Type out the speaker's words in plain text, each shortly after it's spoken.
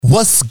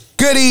What's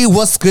goody?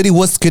 What's goody?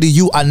 What's goody?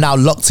 You are now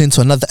locked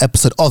into another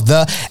episode of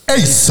the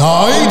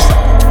A-Side.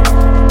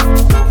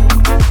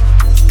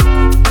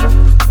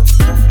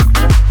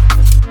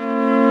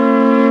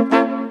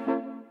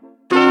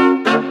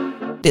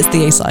 It's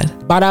the A-Side.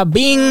 Bada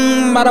bing,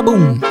 bada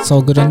boom.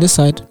 So good on this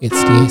side. It's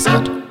the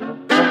A-Side.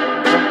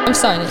 I'm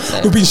starting it.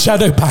 So. We've been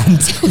shadow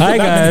banned. Hi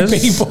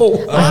guys.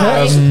 People.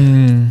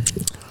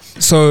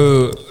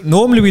 So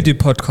normally we do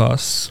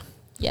podcasts.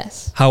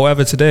 Yes.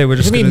 However, today we're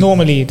just What do you mean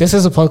normally? This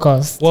is a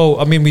podcast. Well,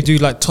 I mean we do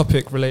like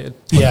topic related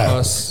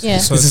podcasts. Yeah.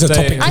 So This is a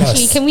today- topic.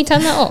 Actually, Yes. can we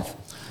turn that off?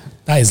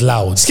 That is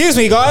loud. Excuse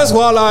me, guys,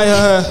 while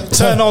I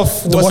turn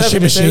off the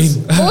washing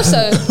machine.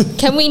 Also,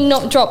 can we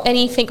not drop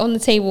anything on the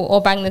table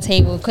or bang the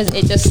table? Because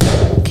it just...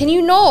 Can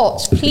you not?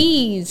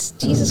 Please.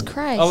 Jesus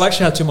Christ. I've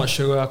actually had too much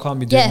sugar. I can't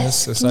be doing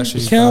Yes. this. It's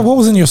actually Yeah, what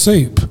was in your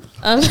soup?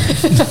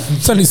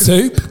 It's only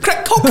soup.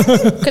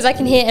 Because I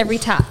can hear every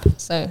tap.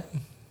 So,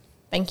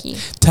 thank you.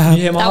 Tap.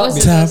 You hear my That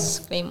was heartbeat? a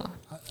disclaimer.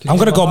 I'm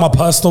going to go on my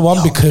personal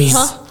one because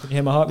Huh? Can you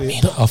hear my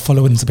heartbeat? our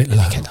following's a bit low.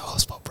 Get the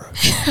hotspot, bro.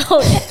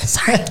 Oh, yeah.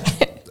 Sorry.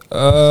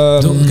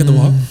 Get the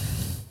what?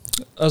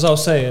 As I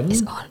was saying,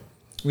 It's on.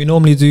 we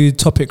normally do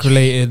topic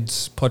related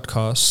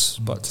podcasts,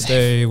 but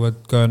today we're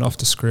going off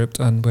the script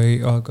and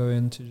we are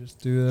going to just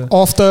do a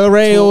Off the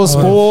rails,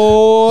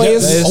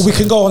 boys. Yes. Or we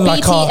can go on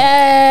like our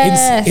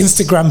BTS.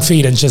 Instagram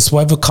feed and just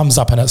whatever comes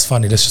up and that's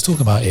funny. Let's just talk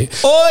about it.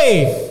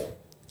 Oi!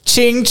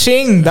 Ching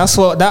ching. That's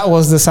what that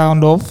was the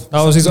sound of.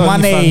 that was his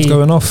Money. OnlyFans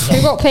going off.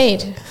 Who got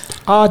paid?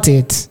 I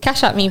did.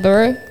 Cash at me,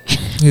 bro.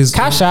 His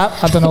Cash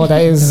App. I don't know what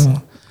that is.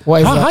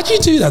 What is How that? do you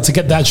do that to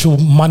get the actual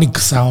money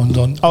sound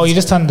on? Oh, you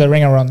just turn the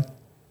ringer on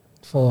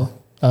for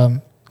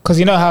because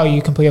you know how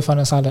you can put your phone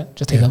on silent.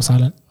 Just take it on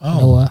silent. Oh.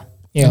 No,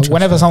 yeah.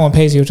 Whenever someone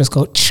pays you, just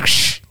go.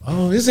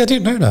 Oh, is it? I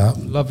didn't know that.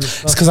 lovely It's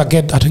stuff. because I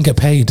don't get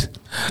paid.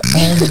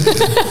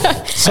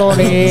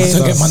 Sorry. I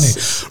don't get money.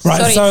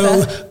 Right.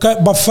 Sorry,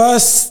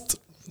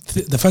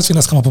 The first thing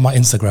that's come up on my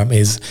Instagram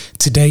is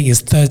today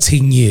is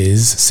 13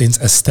 years since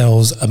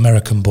Estelle's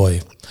American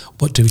Boy.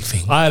 What do we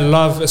think? I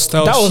love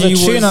Estelle. That was She a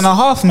tune and a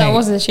half, mate. That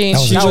was the tune.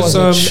 She That was,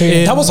 was a tune.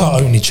 in- That was her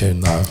only tune,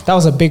 though. That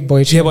was a big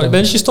boy tune. yeah, but though.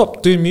 then she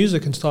stopped doing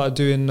music and started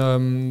doing. I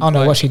don't know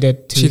like- what she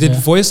did. She did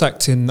voice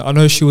acting. I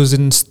know she was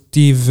in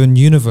Steven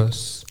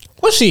Universe.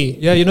 Was she?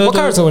 Yeah, you know What the-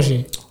 character was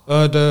she?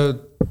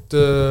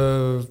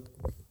 The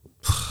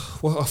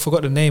well, I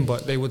forgot the name,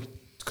 but they were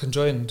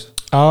conjoined.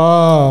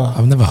 Oh,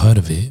 I've never heard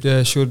of it.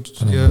 Yeah, she would.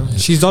 Yeah,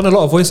 she's done a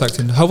lot of voice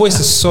acting. Her voice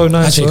is so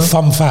nice. Actually, bro.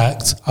 fun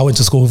fact, I went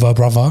to school with her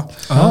brother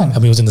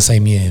and we was in the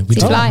same year. We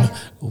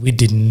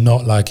did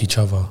not like each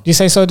other. you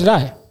say so did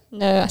I?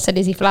 No, I said,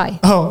 is he fly?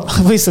 Oh,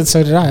 we said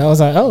so did I. I was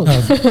like, oh,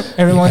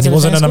 everyone. And he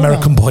wasn't an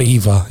American boy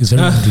either. He's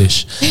very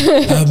English.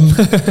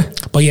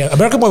 But yeah,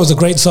 American Boy was a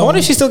great I song. wonder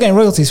if she's still getting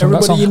royalties from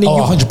that song. Everybody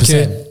Oh,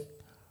 100%.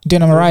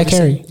 Doing a Mariah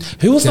Carey.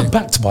 Who was that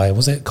backed by?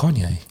 Was it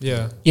Kanye?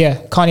 Yeah. Yeah,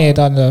 Kanye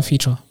done the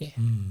feature. Yeah.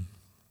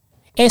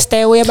 It's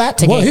there we're about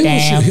to What, get who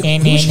was down. she-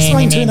 who was she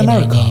signed to in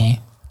America?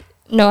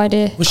 No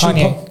idea. Was she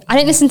Kanye. I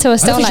didn't listen to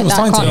Estelle think she like was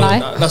that, signed can't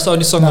to- lie. That's the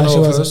only song No, I she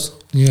know of wasn't. hers.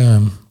 Yeah.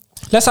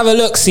 Let's have a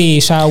look,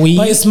 see, shall we?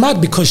 But it's mad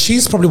because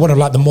she's probably one of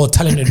like the more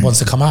talented ones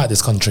to come out of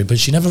this country, but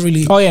she never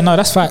really. Oh yeah, no,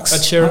 that's facts. Ed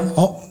Sheeran.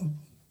 Oh,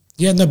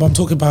 yeah, no, but I'm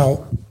talking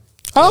about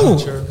Oh,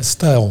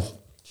 Estelle.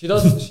 She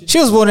does. she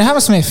was born in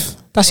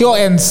Hammersmith. That's your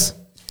ends.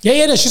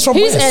 Yeah, no, she's from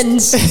Whose West.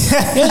 ends?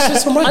 Yeah,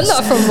 she's from West. I'm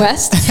not from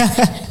West.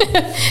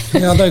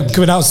 Yeah, I know.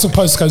 Giving out some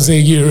postcodes there,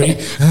 Iuri.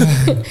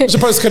 What's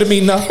your postcode,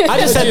 Aaminah? I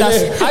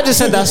just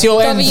said that's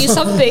your ends. W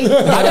something.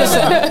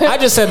 I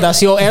just said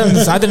that's your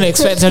ends. I didn't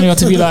expect anyone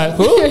to be like,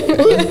 "Ooh."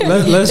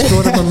 Let's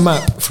draw them a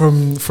map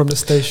from the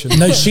station.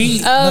 No, she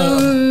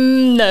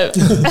No.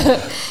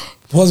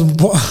 was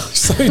what?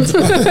 So,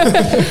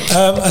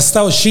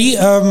 Estelle, she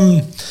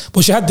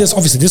she had this.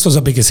 Obviously, this was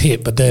her biggest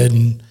hit, but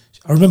then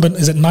I remember,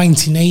 is it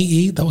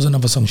 1980? That was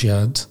another song she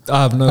had.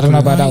 I have no. I don't know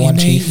about that one,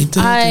 1980, Chief.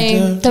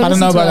 I don't know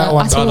listen about to that her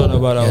one. at I all. don't know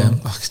about that Yeah,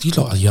 one. oh, you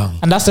lot are young.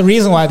 And that's the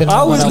reason why I didn't. I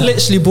know was about that one.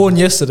 literally born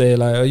yesterday.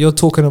 Like you're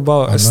talking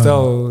about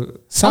Estelle. I'm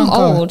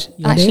SoundCloud. old.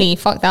 You did? Actually,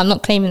 fuck that. I'm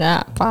not claiming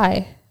that.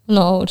 Bye. I'm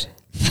not old.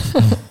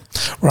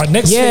 Right,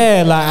 next.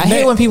 Yeah, like I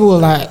hate when people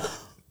like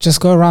just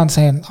go around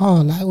saying, "Oh,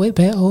 like we're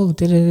better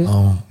old."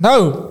 Oh.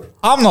 No,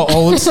 I'm not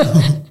old.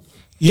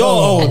 You're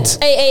old.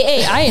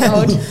 Hey, I ain't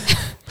old.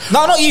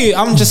 No, not you.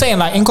 I'm just saying,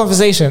 like in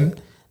conversation,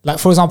 like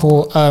for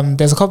example,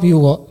 there's a couple of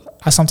people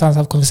I sometimes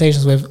have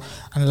conversations with,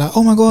 and they're like,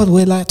 "Oh my god,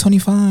 we're like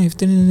 25,"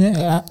 and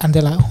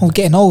they're like, "Oh, we're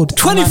getting old."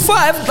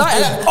 25.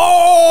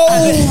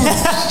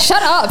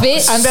 Shut up,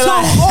 bitch. And they're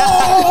like,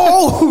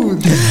 "Oh,"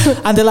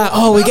 and they're like,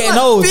 "Oh, we're getting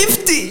old."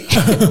 50.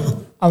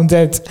 I'm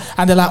dead.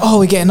 And they're like, "Oh,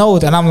 we're getting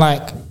old," and I'm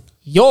like,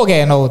 "You're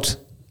getting old.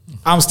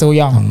 I'm still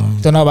young.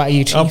 Don't know about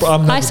you, Chief."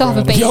 I still have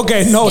a baby. You're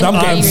getting old, I'm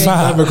getting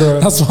fat.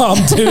 That's what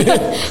I'm doing.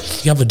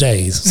 The other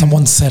days,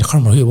 someone said, I can't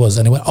remember who it was,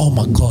 and they went, "Oh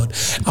my god,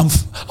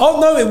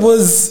 it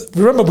was."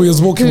 Remember, we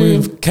was walking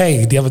with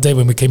Kay the other day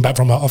when we came back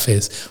from our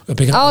office. We were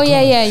picking up Oh, the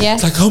yeah. car.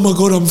 It's like, "Oh my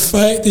god, I'm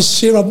 30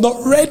 this year. I'm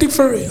not ready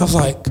for it." I was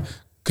like,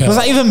 What does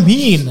that even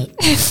mean?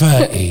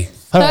 30.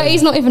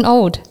 30's not even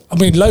old. I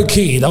mean, low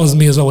key, that was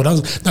me as well.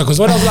 Because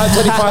when I was like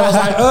 25, I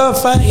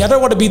was like, 30. I don't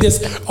want to be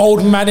this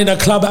old man in a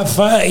club at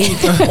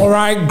 30, all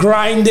right,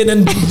 grinding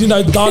and,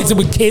 dancing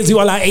with kids who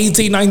are like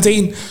 18,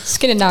 19.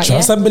 Skinning now,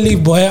 Trust and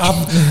believe, boy.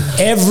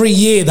 Every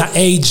year that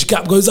age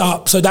gap goes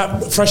up. So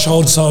that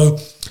threshold,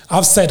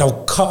 I've said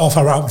I'll cut off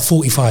around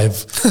 45.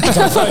 So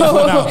I'm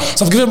 34 now.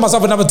 So I've given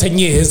myself another 10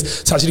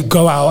 years to actually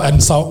go out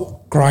and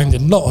start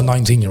grinding. Not on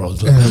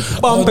 19-year-olds.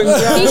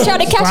 He's trying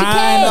to catch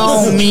a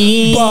on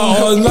me.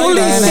 But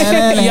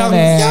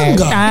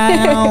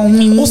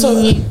younger.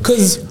 Also,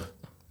 because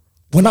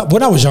when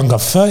I was younger,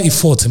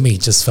 34 to me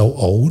just felt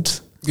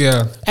old.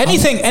 Yeah.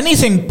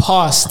 Anything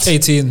past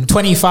 18,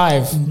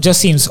 25 just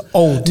seems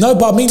old. No,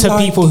 but I mean, to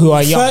people who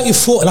are young.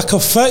 34, like a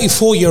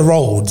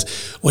 34-year-old,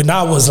 when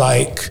I was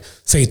like,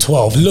 say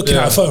 12, looking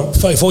at a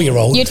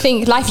 34-year-old. You'd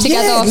think life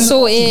together,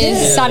 sorted,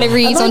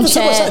 salaries on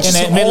check.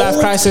 Midlife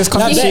crisis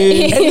comes like, to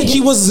their energy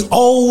was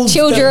old.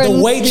 Children.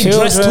 The way they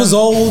dressed was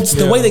old.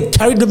 The way they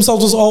carried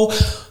themselves was old.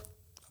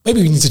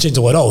 Maybe we need to change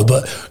the word old,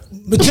 but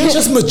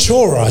just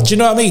maturer. Do you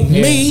know what I mean?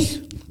 Yeah. Me,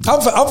 I'm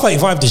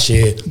 35 this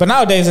year. But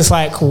nowadays it's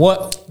like,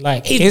 what?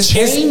 Like it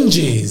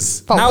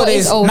changes. But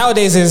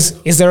Nowadays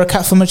is there a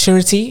cap for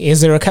maturity? Is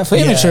there a cap for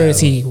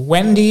immaturity?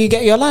 When do you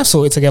get your life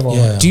sorted together?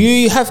 Yeah. Do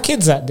you have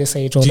kids at this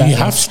age or Do that you age?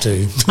 have to?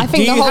 I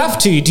think Do you have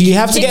to? Do you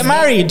have to get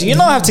married? Do you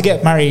not have to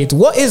get married?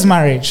 What is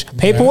marriage?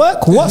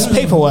 Paperwork? What's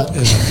paperwork?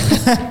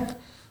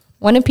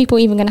 When are people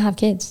even going to have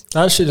kids?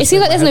 That shit It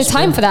seems like there's no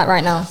time for that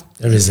right now.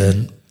 There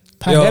isn't.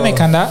 Pandemic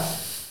and that.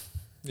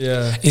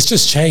 Yeah. It's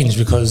just changed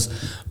because,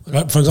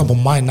 like, for example,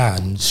 my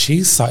nan,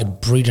 she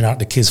started breeding out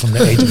the kids from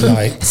the age of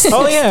like 16.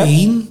 Oh, yeah.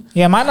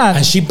 Yeah, my nan.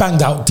 And she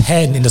banged out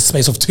 10 in the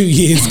space of 2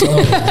 years.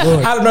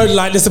 I don't know,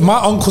 like, listen, my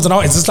uncles and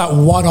aunts, it's just like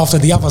one after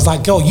the other. It's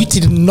like, girl, you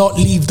did not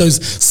leave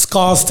those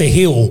scars to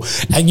heal,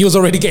 and you was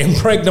already getting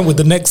pregnant with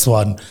the next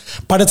one.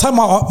 By the time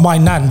my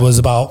nan was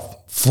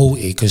about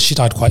 40, because she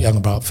died quite young,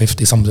 about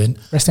 50 something.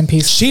 Rest in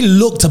peace. She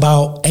looked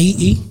about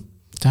 80.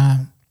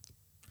 Damn.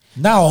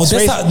 Now,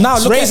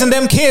 look raising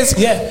them kids.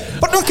 Yeah,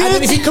 but no and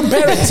then kids. if you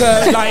compare it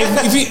to like,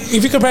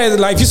 if you compare it,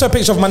 like, if you saw a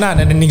picture of my nan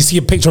and then you see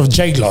a picture of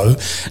J-Lo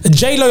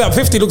at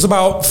 50 looks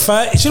about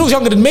 30. She looks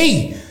younger than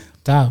me.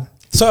 Damn.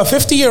 So a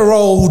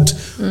 50-year-old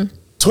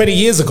 20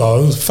 years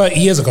ago, 30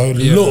 years ago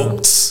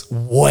looked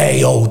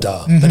way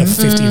older than a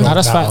 50-year-old now.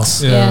 That's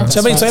facts. Yeah. So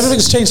I mean, so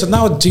everything's changed. So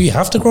now, do you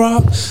have to grow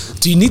up?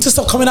 Do you need to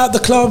stop coming out the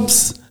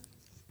clubs?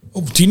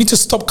 Do you need to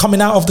stop coming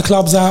out of the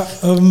clubs at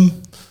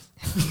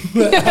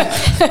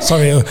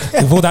sorry,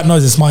 with all that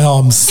noise, it's my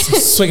arms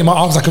swinging my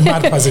arms like a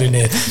mad person in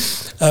here.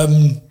 Do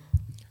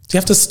you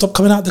have to stop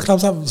coming out the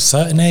clubs at a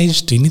certain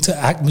age? Do you need to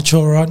act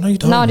mature? No, you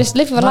don't. No, just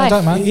live your life.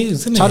 Don't, man. It is,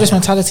 isn't it? Childish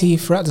mentality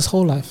throughout this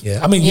whole life.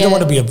 Yeah, I mean, you don't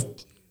want to be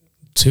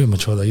too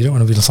immature though. You don't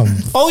want to be some.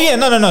 Oh yeah,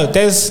 no.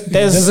 There's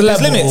a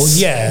level. limits.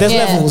 Yeah, there's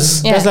Yeah.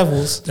 levels. Yeah. There's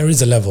levels. There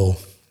is a level.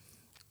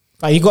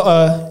 Like you got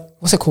a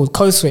what's it called?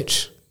 Code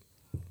switch.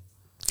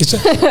 It's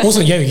just,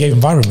 also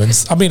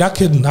environments. I mean, I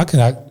can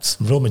act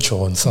real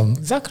mature on some.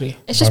 Exactly.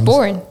 It's just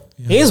boring.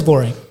 It is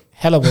boring.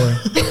 Hella boring.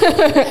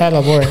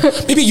 Hella boring.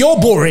 Maybe you're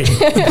boring.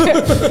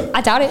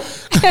 I doubt it.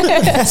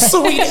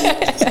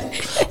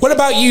 Sweetie. What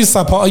about you,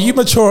 Sappa? Are you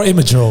mature or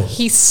immature?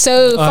 He's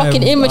so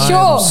fucking immature.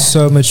 I am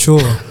so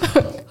mature.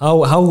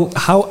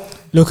 How?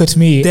 Look at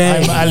me.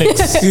 Dang. I'm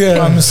Alex.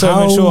 Yeah. I'm so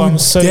How mature. I'm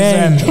so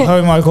dang. zen.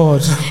 Oh my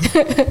god.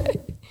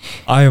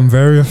 I am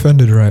very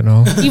offended right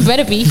now. You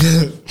better be.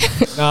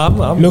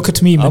 I'm Look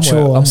at me,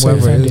 mature. I'm so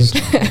whatever it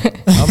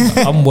offended. is.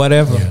 I'm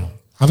whatever. Yeah.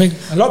 I think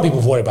a lot of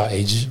people worry about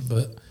age,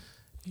 but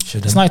you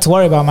shouldn't. It's not to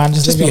worry about, man.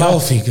 Just Just live be your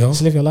healthy, life. girl.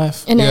 Just live your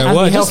life. And Yeah, And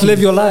well, be just healthy. live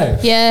your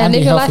life. yeah, And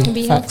live be your healthy. life and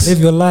be Facts. healthy.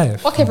 Live your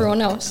life. Fuck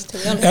everyone else, to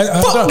be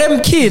honest. Fuck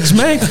them kids,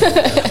 man.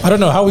 I don't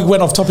know how we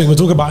went off topic. We're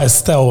talking about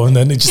Estelle, and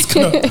then it just.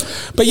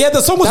 But yeah,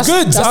 the song was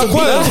good. That's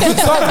Quite a good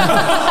song.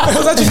 It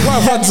was actually quite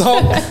a fun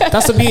song.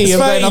 That's the beauty It's of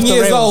going off 13 the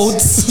years rails.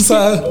 old,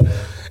 so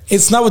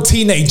it's now a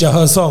teenager.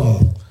 Her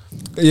song.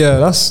 Yeah,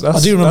 that's. I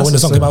do remember when the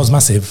song came out. It was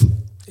massive.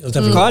 It was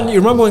definitely. Kanye, you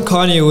remember when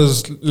Kanye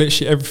was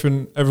literally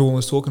everything everyone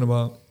was talking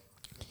about?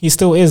 He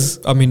still is.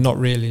 I mean, not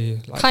really.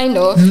 Like, Kind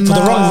of. For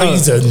the wrong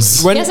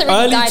reasons. when He hasn't really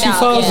early died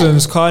out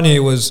 2000s,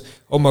 Kanye was,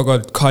 oh my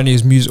god,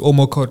 Kanye's music, oh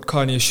my god,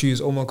 Kanye's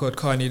shoes, oh my god,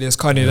 Kanye this,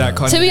 Kanye that,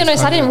 Kanye To be this,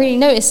 honest, Kanye I didn't that. really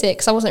notice it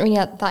because I wasn't really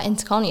that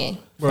into Kanye.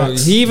 Bro,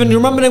 he even, you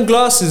remember them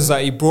glasses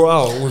that he brought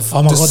out with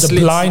Oh my god, the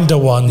slits? blinder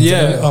ones.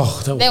 Yeah.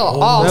 Oh, They were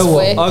awful. arse, They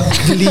were boy.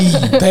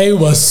 ugly. They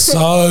were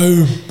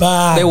so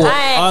bad. They were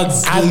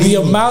Aye. and the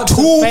amount of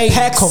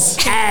fakes,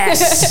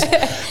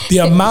 ass. the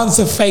amounts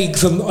of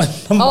fakes on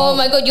Oh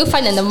my god, you'll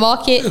find it in the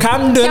market.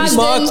 Camden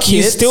Market.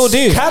 You still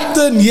do.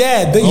 Camden,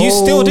 yeah. You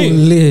still do.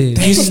 Holy.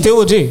 You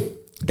still do.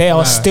 They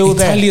are still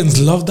there. Italians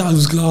love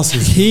those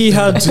glasses. He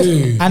had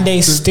to. And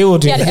they still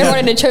do. He had everyone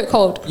in a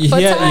chokehold. For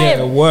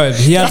time. word.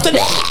 He had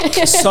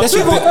such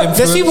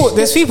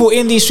There's people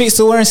in these streets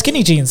still wearing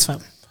skinny jeans, fam.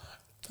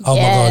 Oh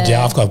my god,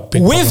 yeah, I've got a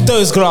big With problem.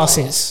 those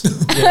glasses.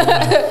 Do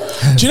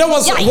you know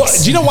what?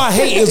 Do you know what I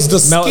hate? It was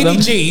the Melt skinny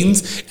them.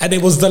 jeans, and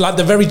it was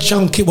the very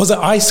chunky. Was it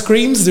ice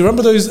creams? Do you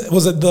remember those?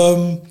 Was it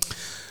the?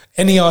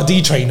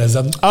 NERD trainers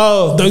and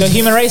the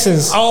human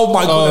races. Oh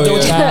my god, they were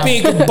just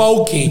big and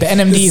bulky. The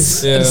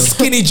NMDs. And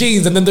skinny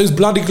jeans, and then those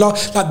bloody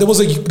glass. Like there was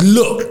a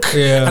look,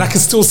 and I can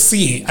still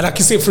see it, and I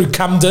can see it through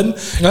Camden.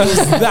 It was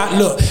that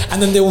look,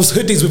 and then there was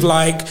hoodies with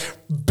like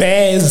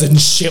bears and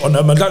shit on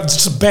them, and like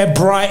just bare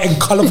bright and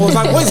colourful.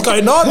 Like, what is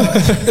going on?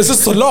 It's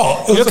just a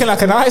lot. You're looking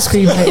like an ice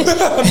cream, mate.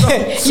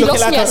 You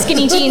lost me at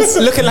skinny jeans.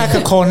 Looking like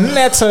a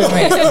cornetto,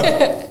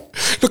 mate.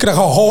 Looking like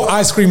a whole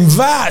ice cream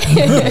van.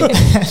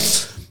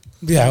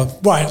 Yeah,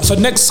 right. So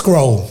next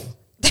scroll.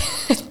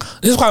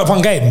 This is quite a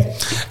fun game.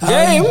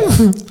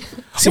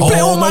 Do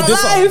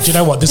you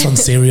know what? This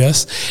one's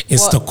serious.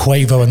 It's the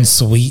Quavo and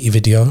Saweetie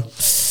video.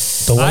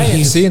 I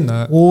ain't seen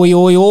that. Oi,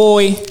 oi,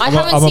 oi.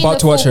 I'm about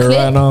to watch it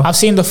right now. I've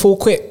seen the full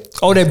clip.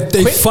 Oh, they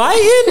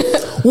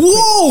fighting?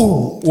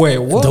 Whoa! Wait,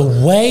 what? The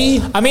way.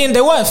 I mean,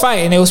 they weren't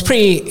fighting. It was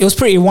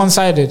pretty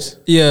one-sided.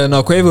 Yeah,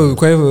 no,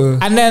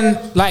 Quavo. And then,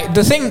 like,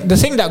 the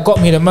thing that got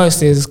me the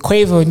most is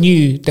Quavo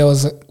knew there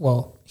was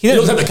he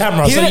looked at the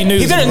camera, so he knew.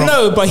 He didn't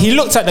know, but he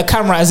looked at the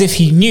camera as if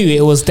he knew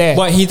it was there.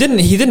 But he didn't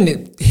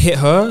hit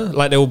her.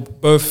 Like, they were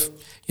both.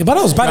 Yeah, but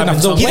that was bad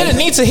enough. He didn't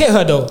need to hit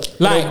her though.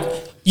 Like,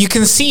 you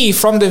can see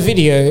from the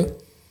video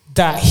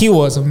that he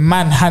was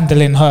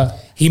manhandling her.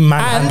 He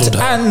manhandled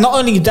her. And not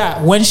only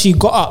that, when she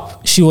got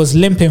up, she was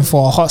limping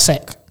for a hot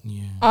sec.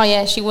 Yeah. Oh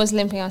yeah, she was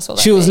limping. I saw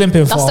that. She was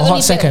limping for a hot second.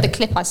 That's the only bit of the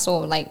clip I saw,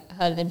 like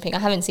her limping. I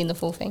haven't seen the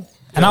full thing.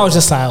 And I was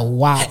just like,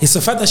 wow. It's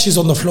the fact that she's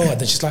on the floor and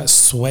then she's like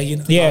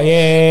swaying.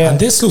 Yeah. And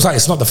this looks like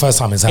it's not the first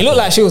time it's happened. It looked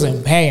like she was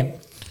in pain.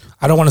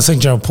 I don't want to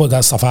think and put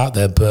that stuff out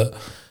there, but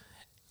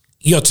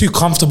you're too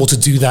comfortable to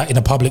do that in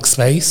a public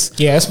space.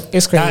 Yeah,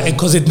 it's crazy.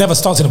 Because it never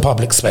starts in a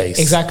public space.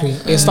 Exactly.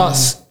 It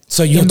starts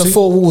in the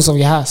four walls of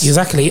your house.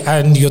 Exactly.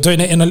 And you're doing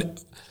it in a...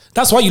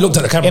 That's why you looked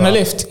at the camera. In a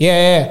lift.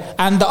 Yeah.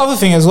 And the other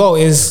thing as well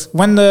is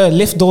when the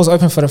lift doors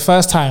opened for the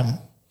first time,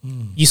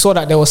 you saw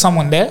that there was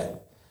someone there.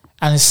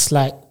 And it's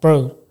like,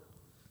 bro,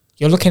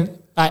 you're looking...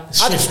 Like,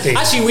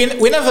 actually,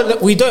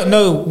 we don't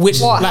know which...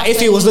 if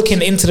he was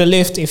looking into the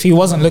lift, if he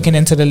wasn't looking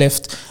into the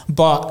lift.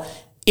 But...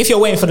 if you're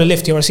waiting for the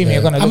lift, you're assuming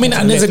you're going to look into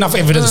the lift. there's enough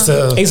evidence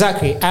to...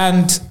 Exactly.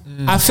 And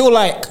I feel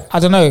like, I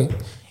don't know,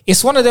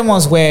 it's one of them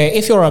ones where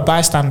if you're a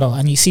bystander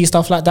and you see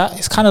stuff like that,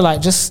 it's kind of like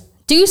just...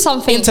 do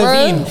something,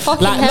 intervene. Bro.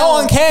 Like, no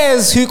one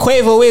cares who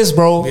Quavo is,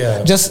 bro.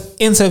 Yeah.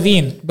 Just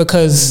intervene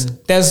because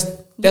there's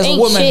a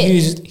woman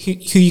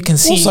who you can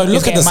see. Also,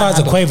 look at the size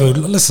of Quavo.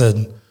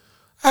 Listen,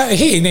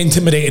 he ain't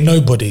intimidating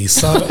nobody.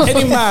 So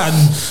any man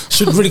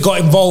should really got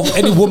involved,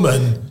 any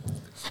woman...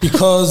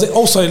 Because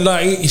also,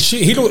 like,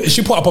 she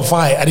put up a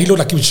fight and he looked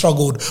like he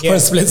struggled for a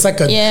split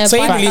second. Yeah,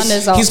 so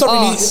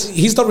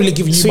he's not really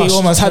giving you much. She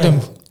almost had him.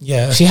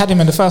 Yeah, she had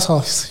him in the first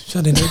half. She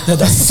had him in that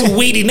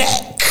Saweetie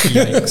neck.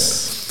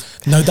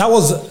 No, that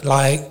was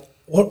like,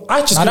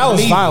 that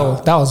was vile.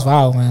 That was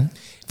vile, man.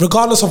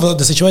 Regardless of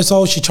the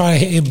situation, she trying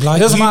to hit him.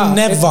 Like, you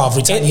never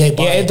retaliate.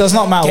 It does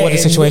not matter what the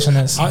situation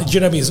is. Do you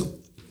know what I mean? It's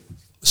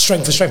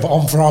strength for strength,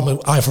 arm for arm,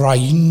 eye for eye.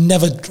 You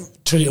never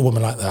treat a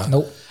woman like that.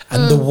 Nope.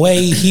 And the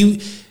way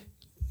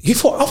I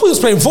thought he was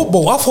playing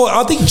football.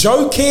 I think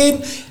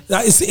joking.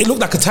 It looked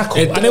like a tackle,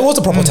 and it was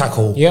a proper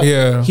tackle.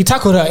 Yeah. He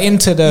tackled her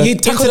into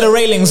the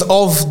railings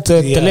of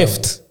the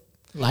lift.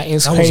 Like,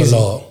 it's crazy. Was a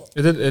lot.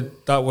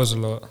 That was a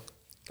lot.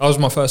 That was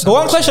my first. But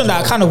one question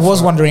that I kind of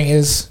was wondering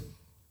is,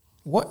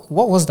 what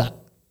was that?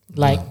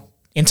 Like,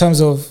 in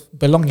terms of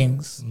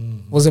belongings,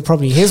 was it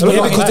probably his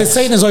belongings? Because they're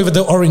saying it's over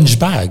the orange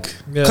bag.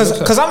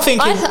 Because I'm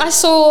thinking... I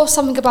saw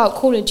something about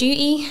Call of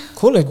Duty.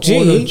 Call of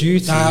Duty?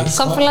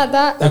 Something like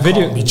that. That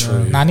can't be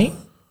true. Nani?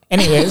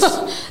 Anyways.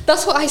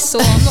 That's what I saw.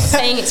 I'm not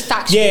saying it's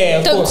factual.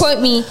 Yeah, Don't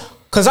quote me.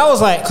 Because I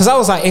was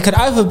like, it could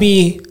either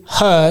be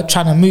her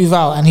trying to move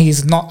out and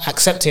he's not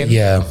accepting.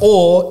 Yeah.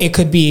 Or it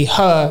could be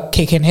her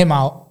kicking him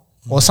out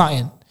or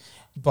something.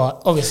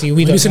 But obviously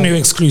we don't know. It's a new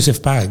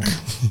exclusive bag.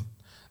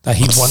 That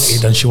he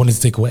wanted and she wanted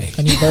to take away.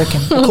 A new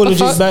Birkin. Call of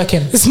Duty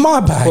Birkin. It's my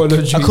bag.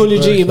 Call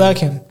of Duty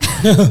Birkin.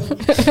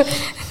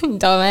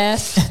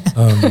 Dumbass.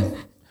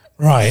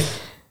 Right.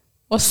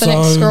 What's the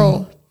next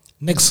scroll?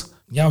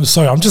 I'm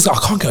sorry. I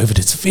can't get over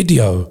this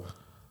video.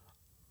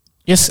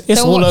 It's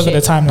all over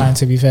the timeline,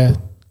 to be fair.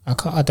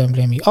 I don't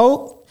blame you.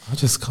 Oh. I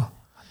just can't.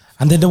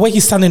 And then the way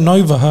he's standing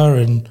over her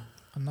and...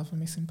 Another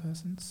missing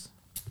persons.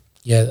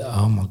 Yeah.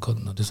 Oh my God.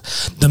 No,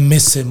 the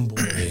missing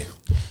boy.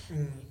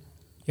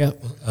 Yeah.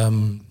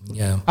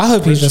 Yeah. I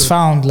hope he's just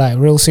found like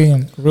real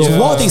soon. So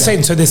what are they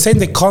saying? So they're saying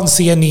they can't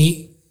see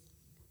any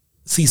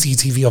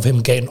CCTV of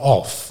him getting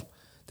off.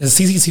 There's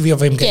CCTV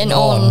of him getting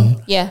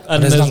on. Yeah.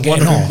 And there's one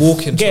getting off.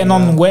 Walking. Getting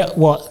on where?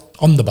 What?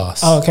 On the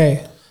bus. Oh,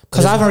 okay.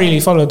 Because I haven't really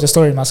followed the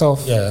story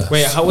myself. Yeah.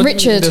 Wait,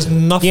 Richard. There's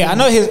nothing. Yeah,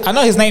 I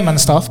know his name and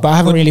stuff, but I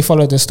haven't really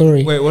followed the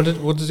story. Wait,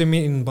 what does it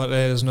mean? But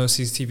there's no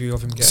CCTV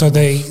of him getting. So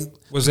they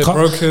was it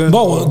broken?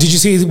 Well, did you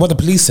see what the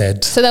police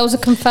said? So there was a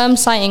confirmed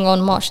sighting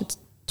on March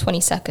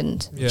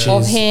 22nd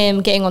of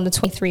him getting on the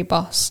 23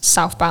 bus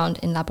southbound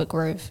in Labatt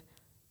Grove.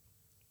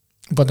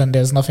 But then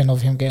there's nothing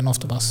of him getting off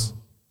the bus.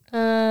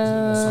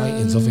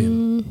 Sightings of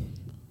him.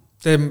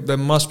 There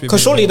must be.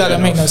 Because surely that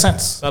doesn't make no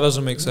sense. That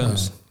doesn't make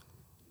sense.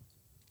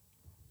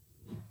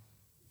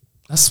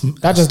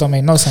 That just don't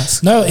make no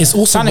sense. No, it's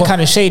also Sounded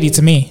kind of shady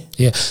to me.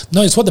 Yeah,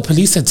 no, it's what the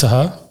police said to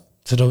her,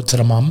 to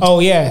the mum. Oh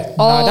yeah,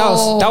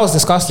 no, that was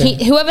disgusting.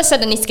 Whoever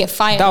said that needs to get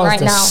fired That was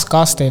right now.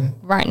 disgusting.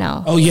 Right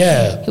now. Oh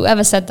yeah.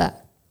 Whoever said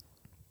that.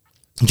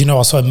 Do you know,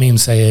 I saw a meme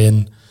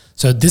saying,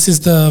 so this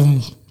is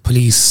the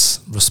police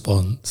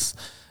response,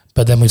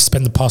 but then we've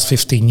spent the past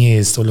 15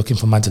 years still looking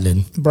for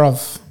Madeleine.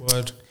 Bruv.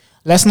 Word.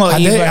 Let's not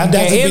even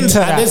get into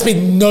that. And there's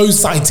been no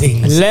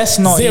sightings. Let's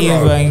not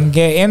even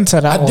get into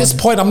that. At this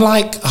point, I'm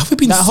like, have we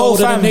been That whole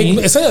sold an family-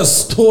 enigma? Is that a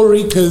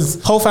story?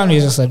 Because whole family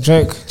is just a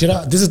joke. do you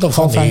know, this is the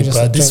Whole funny, family just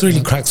a but this joke, really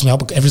man. cracks me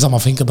up every time I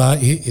think about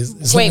it.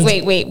 It's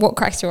Wait. What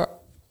cracks you up?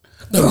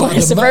 No,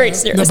 It's a very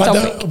serious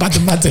topic. About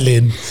the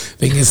Madeleine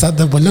thing is that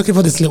we're looking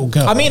for this little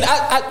girl. I mean,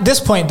 at this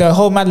point, the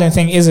whole Madeleine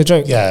thing is a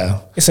joke.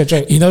 yeah. It's a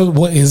joke. You know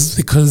what is,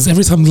 because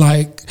every time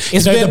like It's you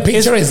know, been the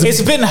picture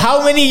it's been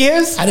how many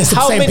years? and it's the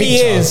how same many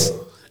picture. years?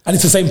 And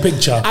it's the same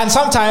picture. And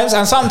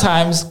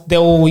sometimes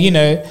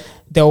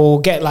they'll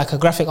get like a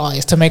graphic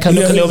artist to make her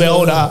look a little bit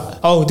older.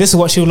 Oh, this is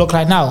what she'll look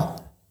like now.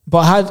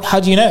 But how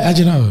do you know? How do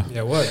you know?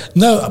 Yeah, what?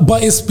 No,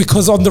 but it's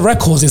because on the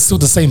records it's still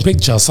the same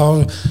picture.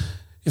 So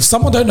if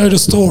someone don't know the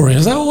story,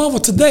 it's like, oh well,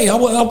 today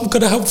I'm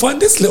gonna help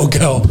find this little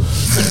girl,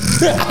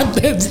 and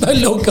there's no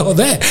little girl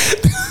there.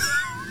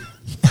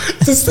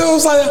 So still, I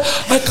was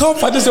like, I can't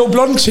find this little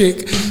blonde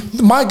chick.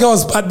 My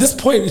girl's at this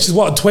point, she's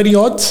what, 20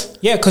 odd?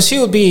 Yeah, because she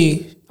would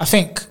be, I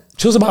think.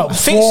 She was about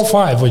 4 or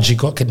 5 when she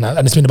got kidnapped,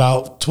 and it's been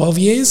about 12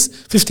 years,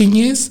 15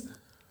 years.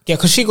 Yeah,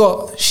 because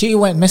she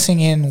went missing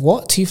in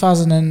what,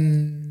 2000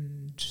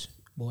 and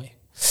boy,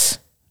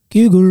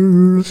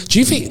 Google. Do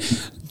you think?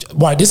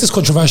 Right, this is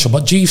controversial,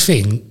 but do you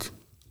think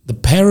the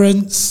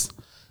parents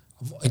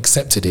have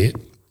accepted it?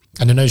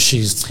 And I know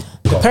she's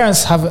got,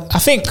 Parents have, I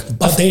think,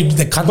 but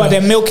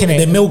they're milking it.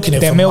 They're milking it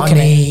They're for milking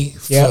money,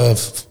 it. Yeah.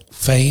 for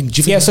fame. Do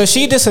you think? Yeah, so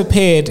she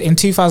disappeared in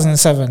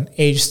 2007,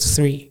 aged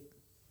 3.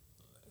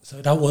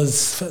 So that was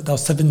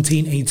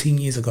 17, 18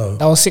 years ago.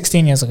 That was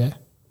 16 years ago,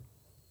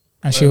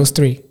 and she was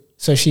 3.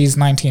 So she's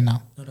 19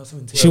 now. No, that was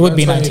 17. She would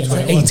be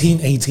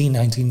 19. 18,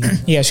 19.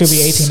 Yeah, she'll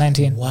be 18,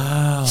 19.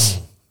 Wow.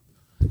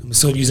 And we're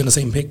still using the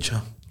same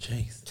picture.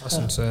 Jeez. That's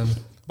insane.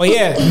 But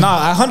yeah, no,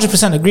 I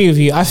 100% agree with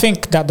you. I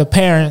think that the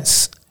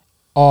parents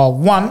are,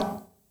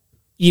 1,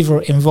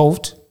 either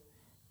involved,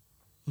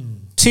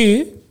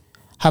 2,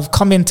 have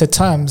come into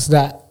terms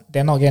that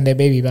they're not getting their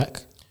baby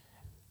back,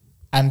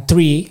 and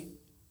 3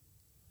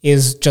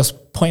 is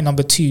just point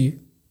number 2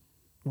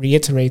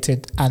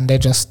 reiterated, and they're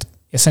just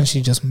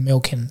essentially just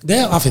milking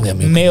I think they're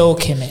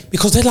milking it.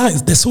 because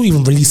they're still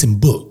even releasing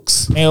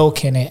books.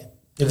 Milking it.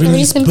 They release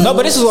Releasing books. No,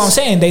 but this is what I'm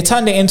saying. They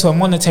turned it into a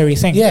monetary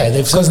thing. Yeah,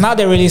 because now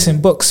they're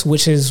releasing books,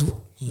 which is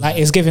like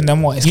it's giving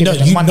them what? It's You know,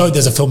 giving them money.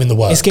 there's a film in the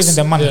works. It's giving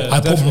them money. Yeah. I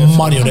put Definitely.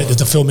 money on it.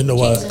 There's a film in the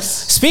works.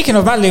 Speaking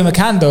of Madeleine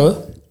McCann,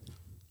 though,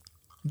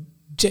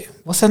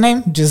 what's her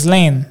name?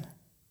 Ghislaine,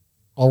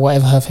 or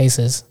whatever her face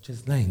is.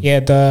 Ghislaine. Yeah,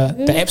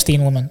 the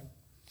Epstein woman.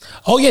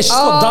 Oh yeah, she's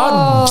got done.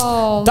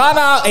 Oh. Done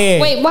out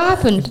here. Wait, what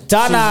happened?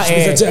 Done out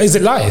here. Is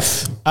it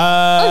life?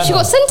 Oh, she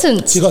got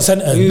sentenced. She got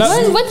sentenced. No,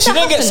 When did she that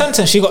didn't get happen?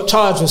 sentenced. She got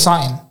charged with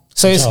something.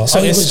 So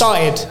it's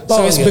started.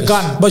 So it's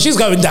begun. But she's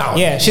going down.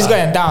 Yeah, she's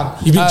going down.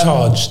 You've been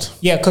charged.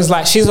 Yeah, because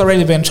like she's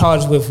already been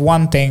charged with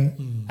one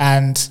thing,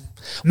 and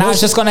now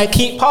it's just gonna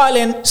keep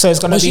piling. So it's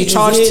gonna be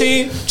charged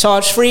 2,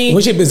 charge 3.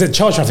 Which is it?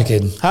 Child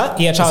trafficking. Huh?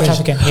 Yeah, child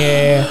trafficking.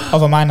 Yeah,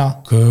 of a minor.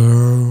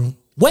 Girl.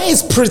 Where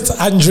is Prince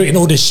Andrew in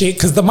all this shit?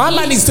 Because the man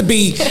needs to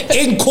be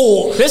in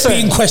court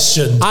being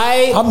questioned.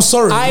 I'm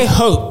sorry. I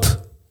hope,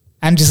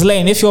 and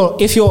Ghislaine, if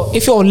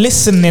you're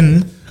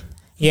listening,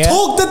 yeah,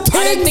 Talk the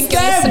I don't think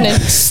you're then.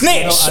 listening.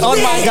 snitch on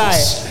my guy.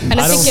 I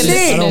don't think you're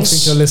I don't listening.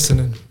 think you're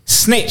listening.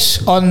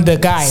 Snitch on the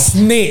guy.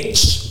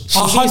 Snitch.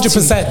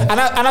 100%. And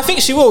I think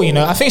she will. You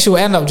know, I think she will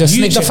end up just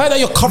snitching. The fact that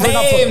you're covering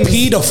up a Names.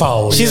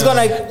 paedophile. She's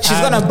gonna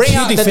And bring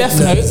out the kiddie death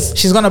fitness. note.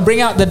 She's gonna bring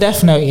out the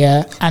death note,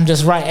 yeah, and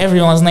just write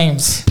everyone's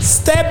names.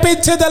 Step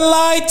into the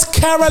light,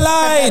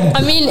 Caroline.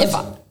 I mean,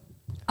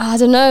 I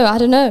don't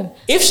know.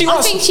 If she I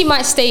wants, think she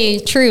might stay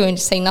true and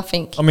just say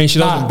nothing. I mean, she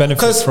doesn't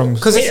benefit from.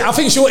 because I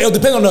think it'll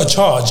depend on her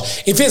charge.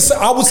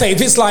 I would say if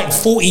it's like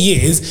 40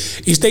 years,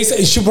 if they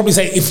say, she'll probably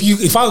say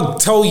if I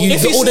tell you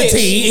If you all the snitch,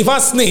 tea, if I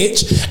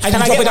snitch and can you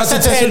I drop get it my down to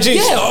sentence 10,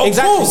 reduced? yeah, of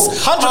Exactly.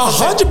 course,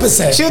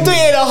 100%. 100%. She'll do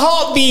it in a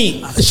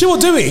heartbeat. She will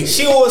do it.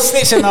 She will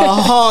snitch in a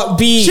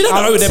heartbeat. She don't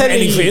I'm owe them telling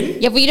you.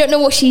 anything. Yeah, but you don't know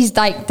what she's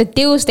like, the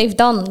deals they've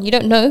done. You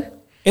don't know.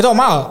 It don't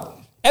matter.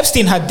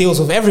 Epstein had deals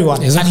with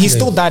everyone, Exactly. and he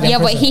still died in Yeah,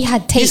 prison. but he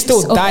had He tapes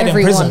still of died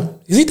everyone. in prison.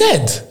 Is he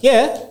dead?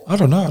 Yeah. I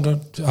don't know. I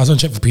don't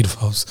check for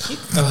pedophiles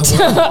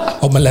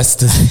or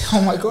molesters.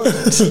 Oh my god.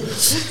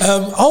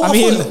 I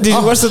mean, did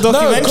you watch the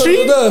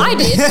documentary? I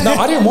did. No,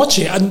 I didn't watch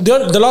it. And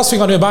the last thing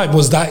I knew about him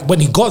was that when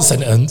he got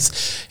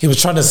sentenced, he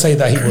was trying to say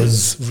that he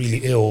was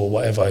really ill or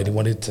whatever, and he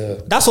wanted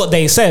to. That's what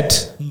they said.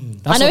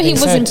 I know he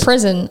was in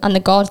prison and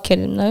the guard killed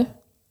him, no?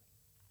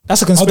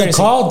 That's a Oh, the conspiracy.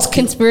 cards.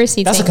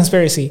 Conspiracy That's a thing.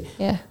 conspiracy.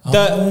 Yeah.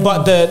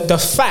 But the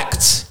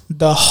facts,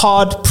 the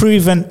hard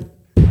proven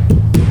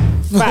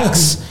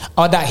facts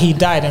are that he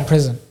died in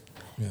prison.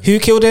 Who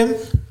killed him?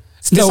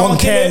 No one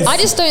cares. I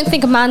just don't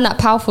think a man that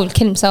powerful would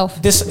kill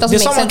himself. Did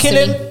someone kill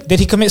him? Did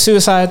he commit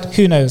suicide?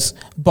 Who knows?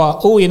 But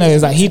all we know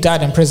is that he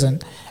died in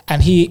prison,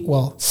 and I don't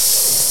know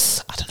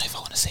if I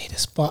want to say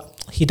this, but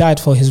he died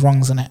for his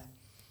wrongs, innit?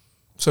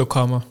 So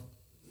karma.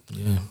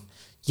 Yeah.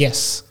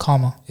 Yes,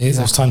 karma. It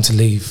was time to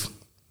leave.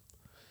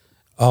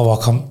 Oh, I'll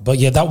come. But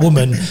yeah, that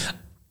woman,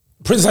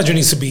 Prince Andrew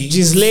needs to be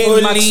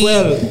fully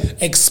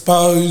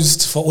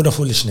exposed for all the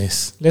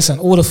foolishness. Listen,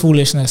 all the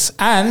foolishness.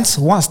 And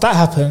once that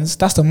happens,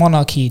 that's the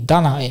monarchy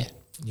done out here.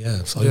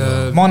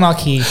 Yeah,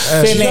 monarchy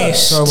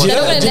finished. They're not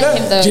going to let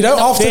him though. Do you know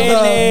after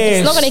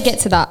it's not going to get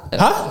to that.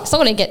 Huh? It's not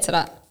going to get to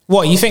that.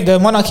 What, you think the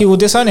monarchy will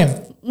disown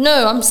him?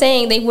 No, I'm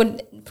saying they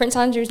would. Prince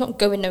Andrew's not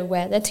going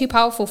nowhere. They're too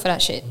powerful for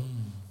that shit.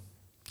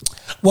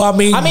 Well, I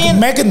mean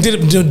Meghan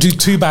didn't do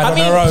too bad on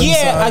her own.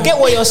 Yeah, so. I get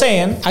what you're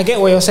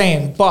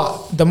saying.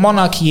 But the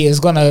monarchy is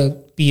going to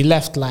be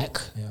left like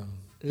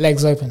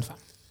legs open, fam.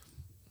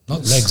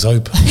 Not legs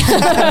open.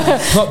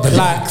 Not the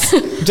legs.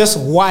 Just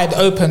wide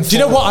open. Do you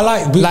know what I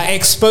like? Like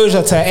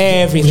exposure to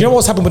everything. Do you know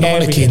what's happened with the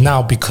monarchy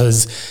now?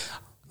 Because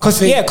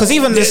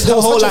even this there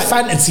was whole such a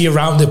fantasy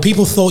around it.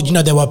 People thought,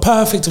 they were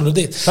perfect all of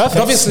this. But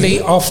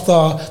obviously,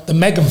 after the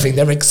Meghan thing,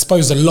 they've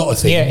exposed a lot of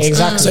things. Yeah,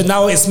 exactly. So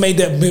now it's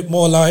made it a bit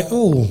more like,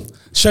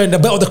 showing a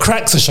bit of the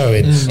cracks are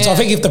showing. So I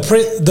think if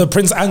the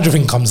Prince Andrew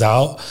thing comes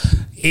out,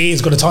 it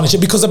is going to tarnish it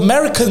because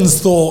Americans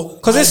thought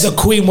because the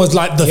Queen was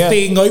like the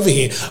thing over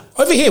here.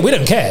 Over here, we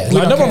don't care.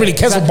 Like no one really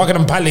cares about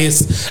Buckingham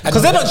Palace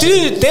because they don't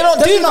do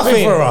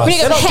nothing for us.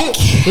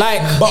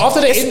 But after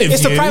the interview,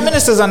 it's the prime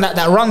ministers and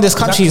that run this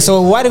country.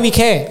 So why do we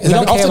care? We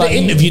don't after care the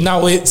interview,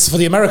 now it's for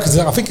the Americans.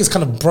 I think it's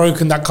kind of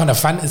broken that kind of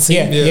fantasy.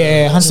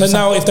 Yeah. 100%. So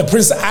now, if the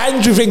Prince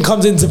Andrew thing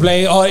comes into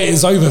play, it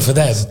is over for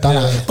them.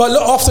 But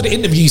look, after the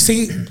interview, you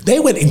see, they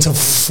went into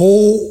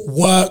full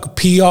work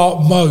PR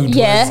mode.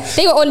 Yeah,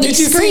 they were on the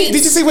streets.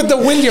 Did you see with the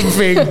William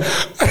thing?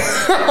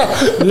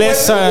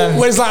 Listen,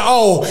 where it's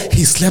like,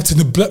 he slept in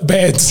the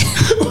bed.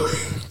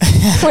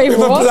 Wait, with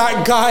what? a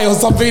black guy or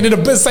something in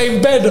the same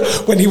bed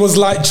when he was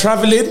like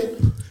traveling.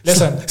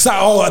 Listen, it's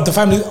like, the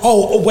family.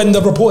 When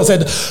the reporter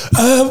said,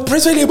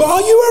 Prince Phillip,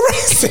 are you a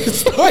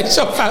racist? Why is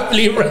your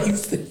family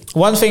racist?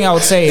 One thing I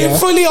would say, they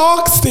fully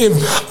asked him.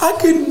 I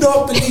could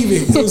not believe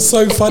it. It was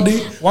so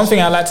funny. One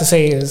thing I like to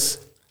say is,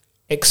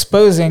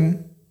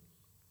 exposing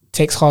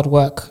takes hard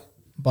work,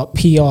 but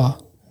PR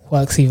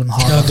works even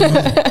harder.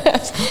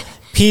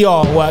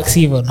 PR works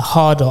even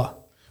harder.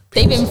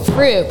 They've been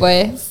through it,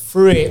 boy.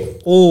 Through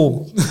it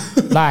all.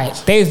 Like,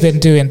 they've been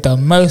doing the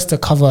most to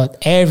cover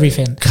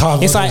everything.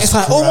 It's like,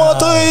 oh my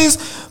days.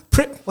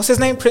 What's his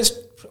name?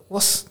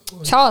 Charles.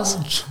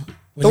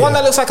 The one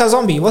that looks like a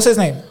zombie. What's his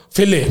name?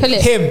 Philip.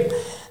 Him.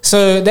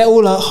 So they're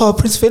all like,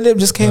 Prince Phillip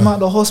just came out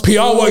of the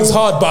hospital. PR works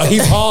hard, but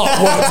his heart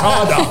works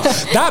harder.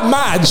 That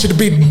man should have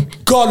been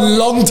gone a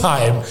long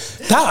time.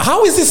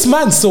 How is this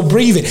man still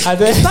breathing? If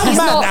that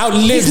man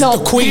outlives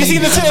the Queen, you see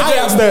the Twitter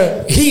jokes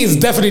there? He is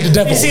definitely the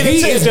devil.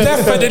 He is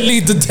definitely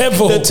the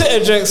devil. The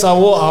Twitter jokes are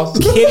what are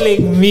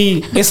killing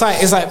me. It's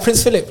like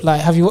Prince Phillip.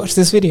 Like, have you watched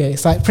this video?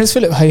 It's like, Prince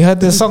Phillip, have you heard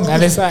this song?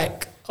 And it's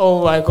like,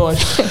 oh my god.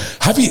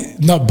 Have you?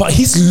 No, but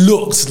he's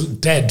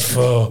looked dead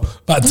for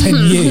about 10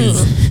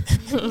 years.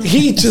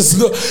 He just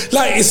looked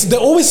like they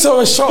always show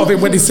a shot of him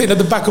when he's sitting at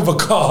the back of a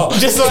car,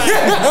 just like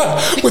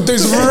with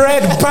those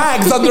red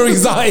bags under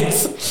his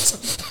eyes.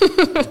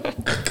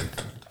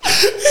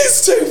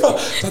 It's too far.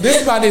 So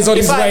this man is on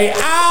his way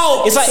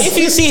out. It's like if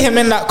you see him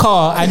in that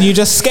car and you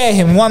just scare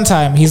him one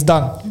time, he's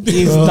done.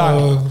 He's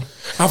done.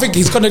 I think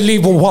he's going to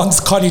leave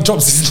once Kanye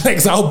drops his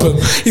next album.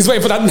 He's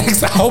waiting for that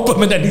next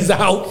album and then he's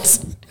out.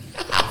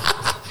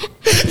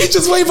 He's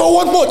just waiting for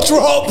one more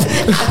drop.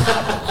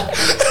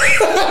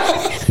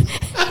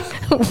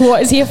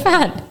 What, is he a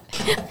fan?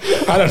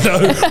 I don't know.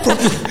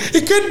 Probably.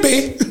 It could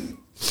be.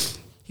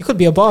 He could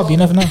be a barb, you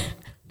never know.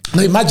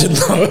 No, imagine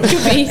though.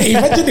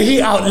 Imagine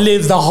he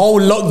outlives the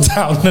whole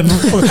lockdown and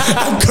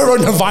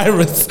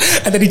coronavirus,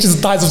 and then he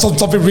just dies of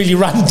something really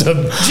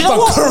random. Do you know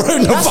what?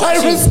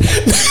 Coronavirus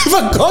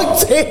never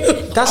got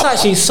him. That's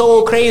actually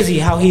so crazy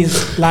how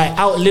he's like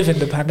outliving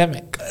the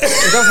pandemic.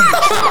 It doesn't.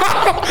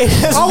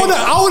 I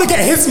want to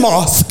get his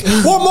mask.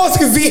 What mask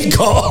has he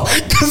got?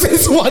 Because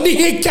it's one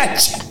he ain't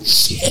catching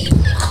shit.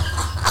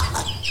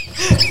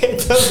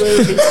 It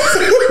doesn't.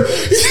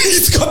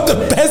 He's got the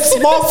best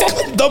mask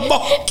on the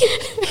market.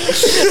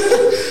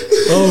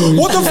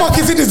 What the fuck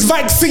is in his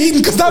vaccine?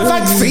 Because that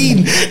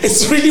vaccine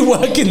is really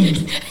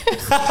working.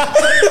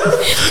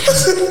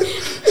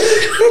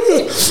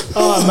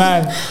 Oh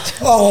man.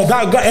 Oh,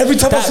 that guy, every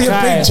time I see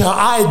a picture,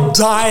 I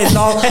die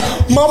now.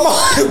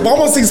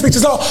 Mama sees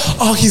pictures.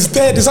 Oh, he's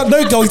dead. Is that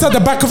no girl? He's at the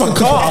back of a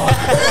car.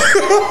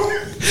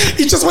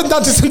 He just went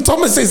down to St.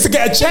 Thomas's to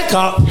get a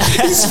checkup.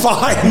 He's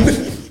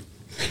fine.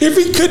 If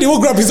he could, he will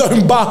grab his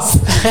own bus.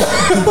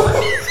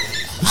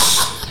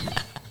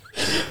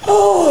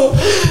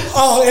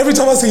 Oh, every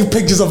time I see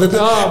pictures of him,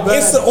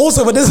 it's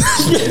also when there's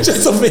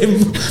pictures of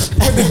him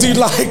when they do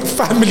like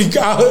family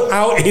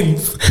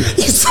outings.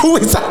 He's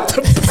always at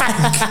the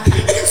back.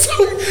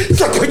 It's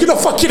like, you're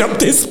not fucking up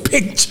this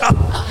picture.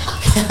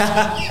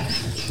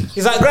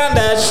 He's like,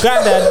 granddad.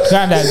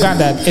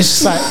 It's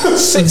just like,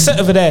 sit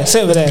over there.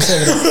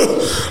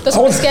 That's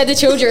what scared the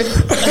children.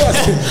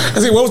 I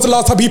think, when was the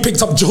last time he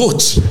picked up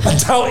George and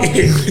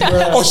doubted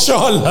or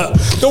Charlotte?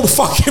 Don't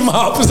fuck him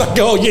up. It's like,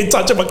 oh, you ain't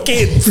touching my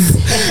kids.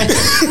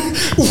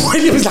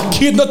 William was like,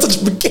 you're not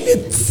touching my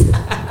kids.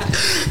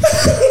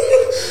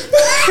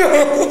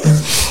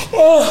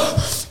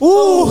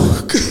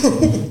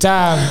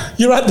 Damn.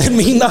 You're right there,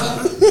 Mina.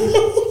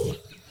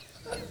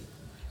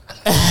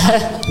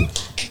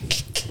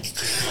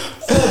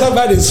 That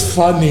man is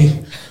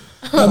funny.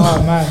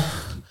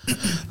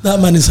 That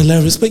man is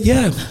hilarious. But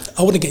yeah,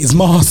 I want to get his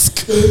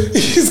mask.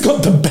 He's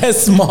got the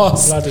best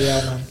mask. Bloody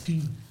hell,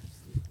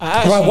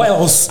 man. What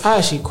else? I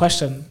actually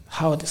question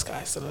how this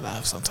guy is still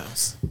alive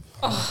sometimes.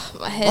 Oh,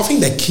 my head. I think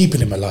they're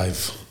keeping him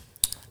alive.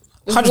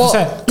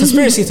 100%.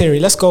 Conspiracy theory,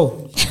 let's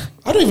go.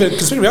 I don't even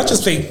conspiracy. I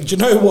just think, do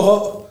you know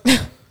what?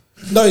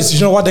 No, you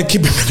know why they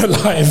keep him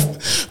alive?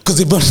 Because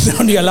they're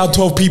only allowed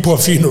 12 people at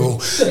a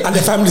funeral and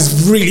their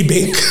family's really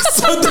big.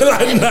 So they're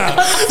like, nah.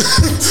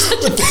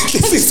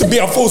 This needs to be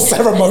a full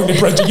ceremony,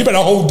 Bridget. You better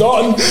hold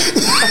on.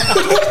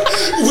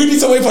 We need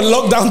to wait for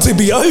lockdown to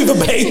be over,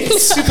 babe.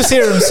 Super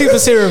serum.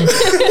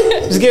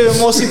 Just give him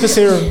more super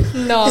serum.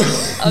 No,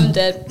 I'm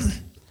dead.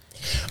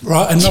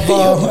 Right,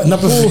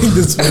 another thing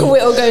this week.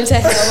 We're all going to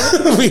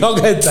hell. We all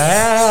going to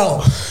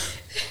hell.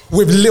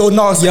 With Lil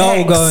Nas Y'all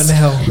X. going to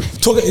hell.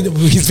 Talk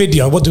his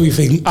video. What do we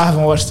think? I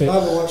haven't watched it.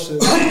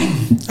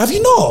 Have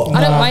you not?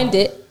 I don't mind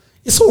it.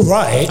 It's all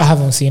right. I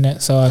haven't seen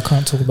it, so I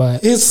can't talk about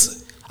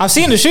it. I've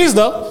seen the shoes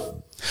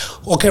though.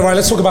 Okay, right.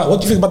 Let's talk about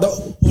what do you think about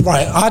the.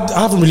 Right,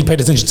 I haven't really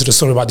paid attention to the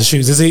story about the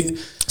shoes. Is it?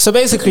 So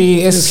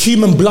basically, There's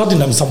human blood in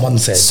them. Someone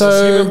said.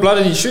 so blood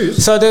in your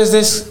shoes. so there's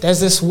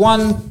this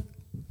one.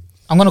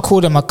 I'm gonna call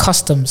them a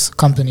customs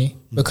company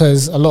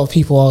because a lot of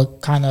people are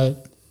kind of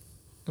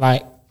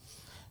like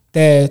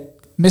they're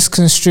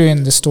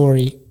misconstruing the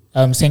story,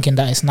 thinking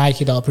that it's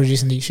Nike that are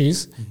producing these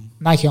shoes.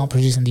 Nike aren't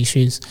producing these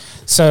shoes,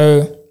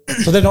 so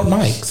they're not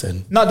Nikes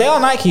then. no, they are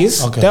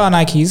Nikes. Okay. They are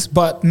Nikes,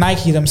 but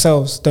Nike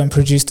themselves don't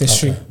produce this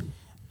shoe.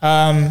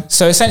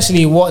 So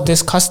essentially, what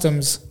this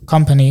customs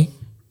company,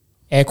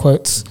 air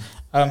quotes,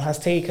 has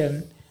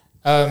taken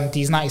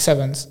these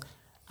 97s,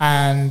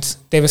 and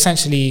they've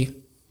essentially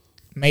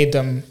made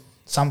them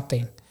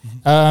something.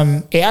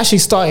 It actually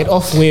started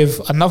off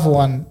with another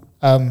one.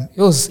 It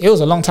was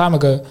a long time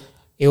ago.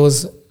 It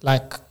was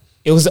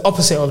the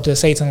opposite of the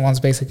Satan ones.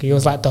 Basically, it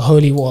was like the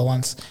holy water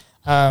ones,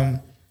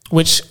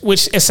 which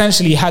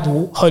essentially had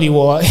holy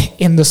water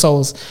in the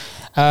soles,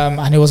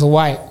 and it was a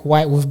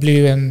white with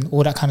blue and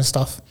all that kind of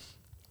stuff.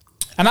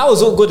 And that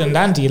was all good and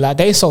dandy. Like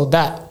they sold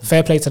that,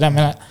 fair play to them,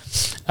 innit?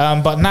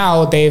 But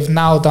now they've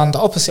done the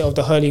opposite of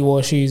the holy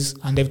water shoes,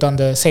 and they've done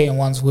the Satan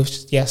ones,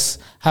 which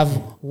have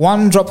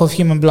one drop of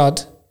human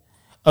blood.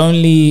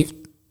 Only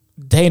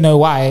they know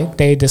why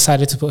they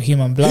decided to put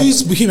human blood.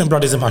 Whose human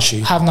blood is in my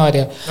shoe? Have no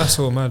idea. That's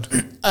all mad.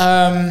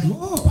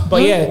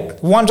 But yeah,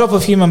 one drop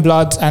of human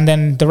blood, and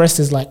then the rest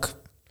is like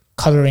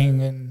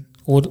colouring and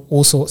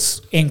all sorts,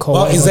 ink or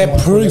Well, is whatever there you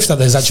wanna proof that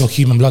there's actual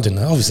human blood in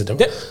there? Obviously, I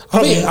think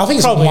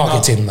it's probably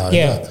marketing not.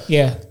 though.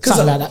 Yeah,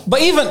 something like that.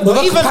 But even with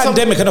even a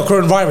pandemic and a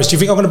coronavirus, do you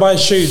think I'm going to buy a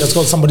shoe that's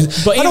got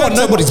somebody's? I don't want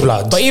nobody's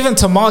blood. But even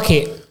to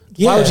market,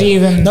 why would you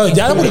even? No, I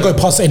don't want to go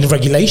past any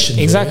regulation.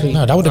 Exactly. Really.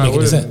 No, that wouldn't make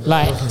any sense.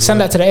 Like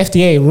send that to the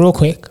FDA real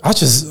quick. I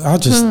just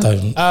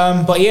don't.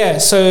 But yeah,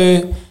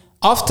 so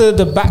after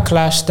the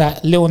backlash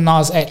that Lil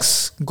Nas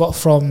X got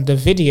from the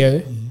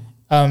video,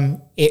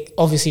 it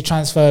obviously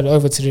transferred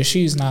over to the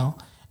shoes now,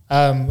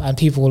 and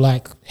people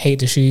like hate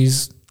the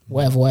shoes,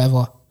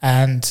 whatever,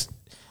 and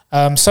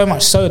so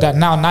much so that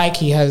now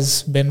Nike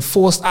has been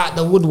forced out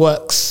the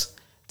woodworks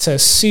to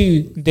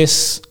sue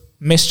this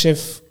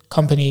mischief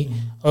company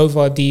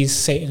over these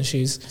Satan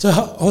shoes. So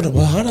hold on,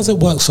 well, how does it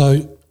work?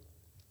 So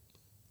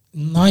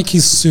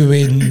Nike's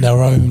suing their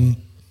own.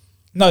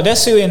 No, they're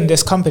suing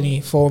this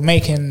company for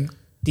making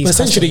these. But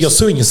essentially, customs. you're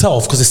suing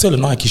yourself because it's still a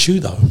Nike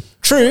shoe, though.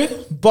 True,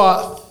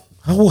 but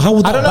How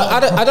would I don't know.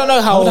 I don't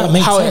know how that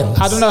make sense?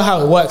 I don't know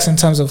how it works in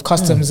terms of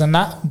customs and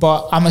that.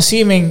 But I'm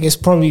assuming it's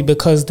probably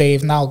because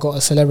they've now got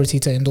a celebrity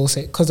to endorse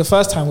it. Because the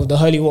first time with the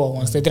Holy Water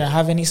ones, they didn't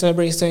have any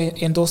celebrities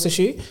to endorse the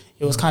shoe.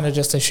 It was kind of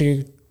just a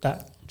shoe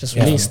that just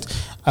released.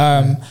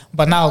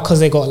 But now because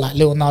they got like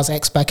Lil Nas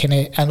X back in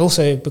it, and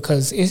also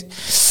because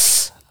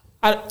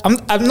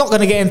I'm not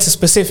going to get into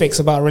specifics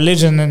about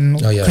religion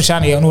and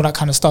Christianity and all that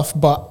kind of stuff,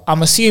 but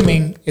I'm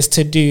assuming it's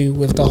to do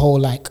with the whole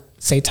like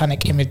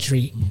satanic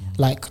imagery.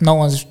 Like no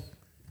one's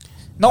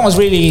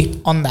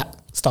really on that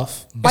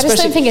stuff. I just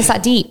don't think it's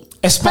that deep.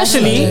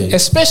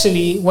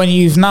 Especially when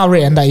you've now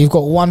written that you've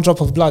got one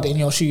drop of blood in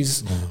your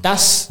shoes.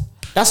 That's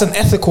an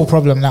ethical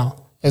problem now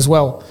as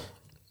well.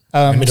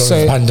 In the middle of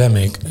the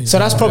pandemic. So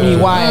that's probably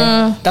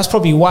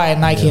why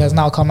Nike has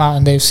now come out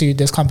and they've sued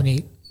this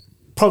company.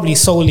 probably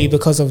solely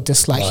because of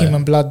this like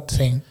human blood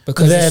thing,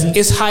 because Then-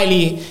 it's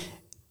highly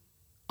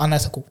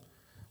unethical.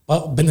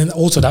 But then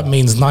also that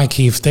means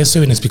Nike, if they're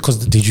suing, it's because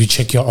did you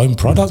check your own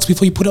products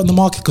before you put it on the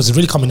market? Because it's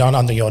really coming down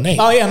under your name.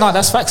 Oh yeah, no,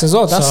 that's facts as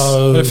well. That's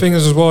So The thing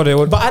is as well, they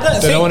But I don't they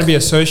think- don't want to be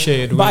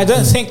associated. but I with,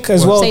 don't think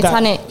as well that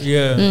Satanic.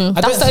 yeah.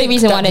 I That's don't the only think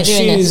reason that why they're the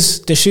doing shoes,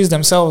 the shoes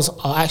themselves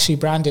are actually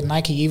branded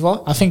Nike either.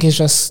 I think it's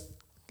just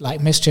like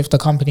Mischief, the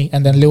company,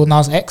 and then Lil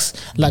Nas X.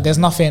 Like there's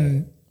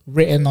nothing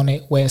written on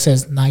it where it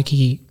says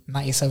Nike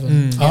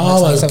 97.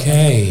 Oh, 97.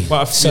 okay.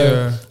 But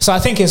So I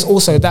think it's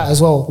also that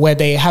as well, where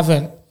they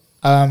haven't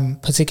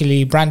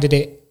particularly branded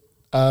it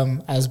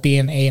as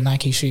being a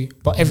Nike shoe,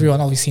 but everyone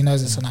obviously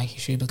knows it's a Nike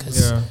shoe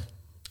because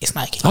it's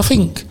Nike. I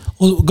think,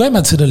 well, going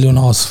back to the Lil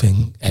Nas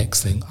thing,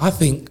 X thing, I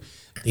think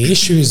the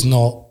issue is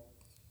not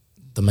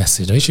the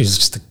message. The issue is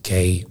just the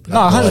gay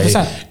black boy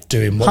 100%.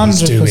 doing what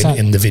he's doing 100%.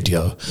 in the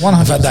video. 100%.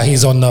 The fact that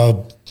he's on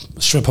the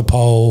stripper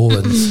pole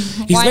and he's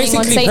Whining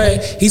on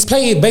basically he's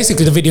playing.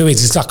 Basically, the video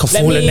is it's like a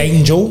fallen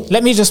angel.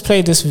 Let me just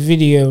play this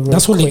video.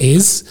 That's what it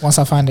is. Once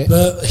I find it.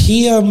 But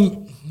he,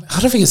 I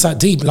don't think it's that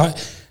deep. Like,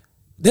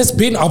 there's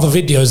been other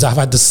videos that have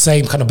had the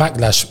same kind of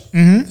backlash.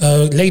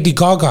 Lady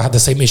Gaga had the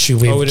same issue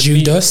with the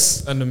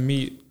Judas. meat and the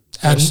meat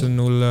And- and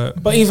all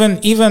that. But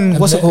even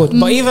what's it called?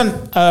 But even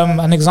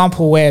an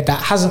example where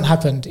that hasn't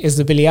happened is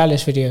the Billie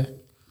Eilish video.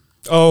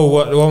 Oh,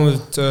 what the one with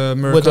With the,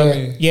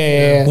 Murakami?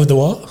 yeah. With the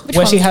what?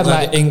 Where she had Like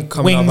like the ink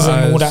coming out wings of her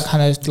and all eyes. that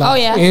kind of like. Oh,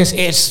 yeah.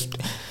 It's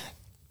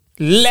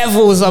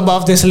levels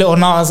above this Lil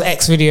Nas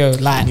X video,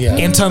 like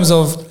in terms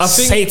of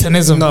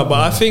Satanism. No, but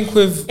I think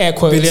with Air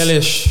quotes. Billie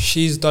Eilish,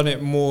 she's done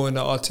it more in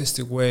an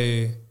artistic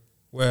way,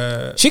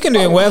 where She can do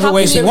it whatever How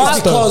way can she you-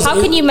 wants. though.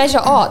 How can you measure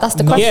art? That's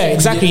the question. Yeah,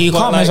 exactly. You But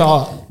can't like- measure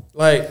art.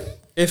 like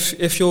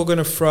if you're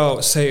gonna throw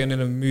out Satan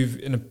in a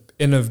movie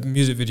in a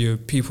music video,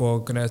 people are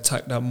gonna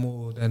attack that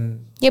more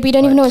than. Yeah, but you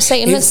don't even know what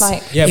Satan looks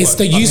like. Yeah, it's but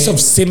the I use mean-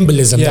 of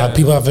symbolism Yeah. that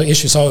people have an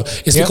issue. So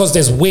it's because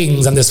there's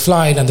wings and there's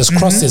flying and there's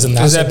crosses and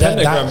that. Is so there a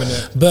pentagram in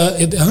it?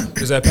 But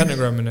Is there a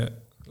pentagram in it?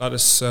 Like the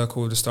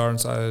circle, the star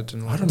inside,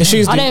 and all that. The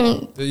shoes. I do.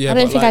 don't. Yeah, I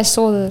don't but think like- I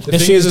saw the. The The thing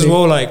shoes is as do.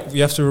 well, like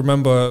you have to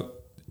remember,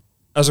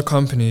 as a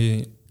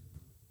company,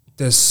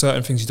 there's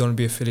certain things you don't want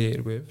to be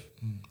affiliated with,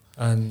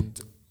 and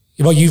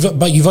But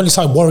you've only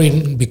started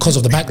worrying because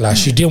of the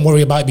backlash. You didn't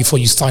worry about it before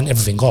you signed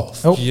everything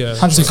off. Oh, Yeah.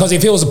 100%. Because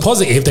if it was a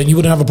positive, then you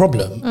wouldn't have a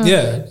problem.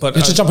 yeah, but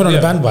You're just jumping on yeah.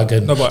 the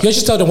bandwagon. No, but You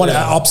just don't want to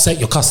upset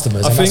your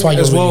customers, I and that's think why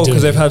you're as well really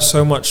because doing they've it. had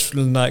so much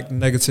like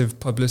negative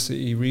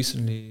publicity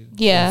recently.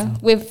 Yeah,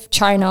 with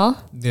China.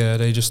 Yeah,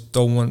 they just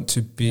don't want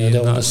to be They in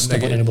don't want that to step on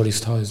negative.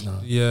 anybody's toes now.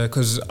 Yeah,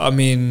 because I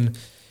mean,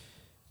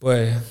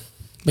 boy,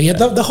 But yeah,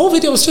 the whole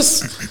video was just,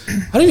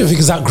 I don't even think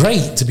it's that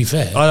great, to be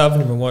fair. I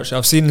haven't even watched it.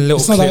 I've seen little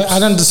It's not clips. like,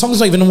 and then the song's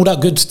not even all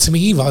that good to me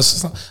either. It's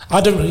just not-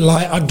 I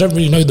don't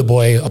really know the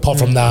boy apart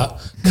from that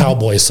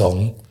cowboy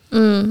song. I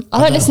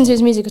don't listen to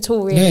his music at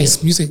all, really. Yeah,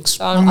 his music's.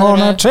 So, I'm I don't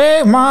gonna know.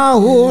 take my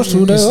horse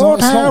to the It's old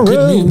not town good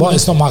road. music, but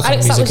it's not my kind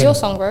Alex, of that music. was your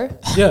song, bro.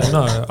 yeah,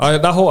 no,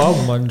 that whole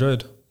album I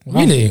enjoyed.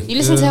 Really? You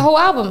listened to the whole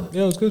album?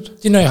 Yeah, it was good.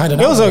 You know, it had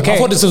an It was album. okay. I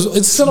thought this was,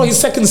 it's still like his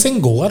second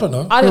single. I don't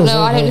know. I don't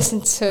know. I don't listen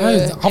to.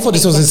 I thought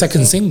this was his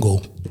second single.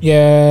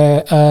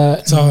 Yeah.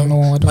 So, no,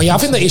 I don't but yeah, I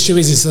think the issue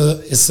is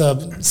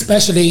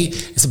especially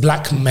it's a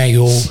black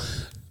male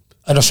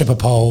on a stripper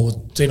pole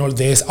doing all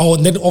this. Oh,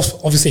 and then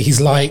obviously he's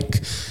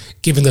like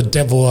giving the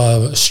devil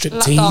a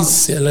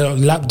striptease, a little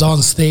lap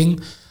dance thing,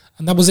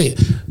 and that was it.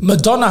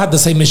 Madonna had the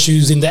same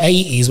issues in the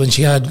 80s when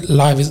she had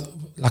Live is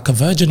Like a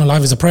Virgin or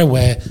Live is a Prayer,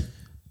 where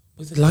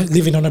was it like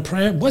Living on a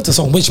Prayer? What's the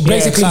song? Which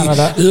basically something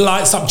like that.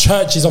 lights up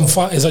churches on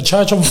fire. Is a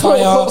church on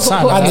fire?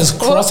 Something like And there's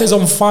crosses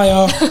on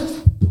fire.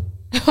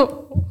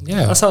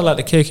 Yeah, That sounded like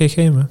the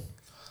KKK, man.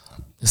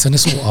 and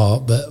it's all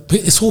art, but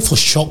it's all for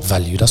shock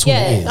value. That's what it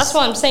Yeah, is. that's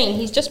what I'm saying.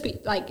 He's just be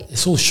like.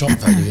 It's all shock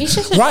value. He's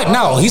just a right shock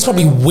now, he's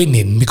probably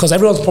winning because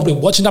everyone's probably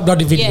watching that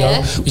bloody video,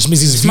 Yeah. which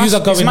means his It's views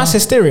mass, are going it's mass up.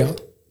 hysteria.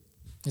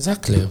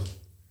 Exactly.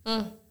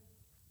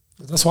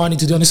 That's why I need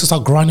to do. I need to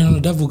start grinding on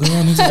the devil, girl.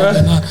 I need to start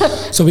doing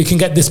that so we can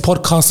get this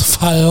podcast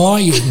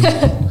flying.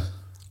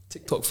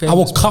 TikTok I famous.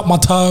 will cut my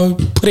toe,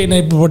 put it in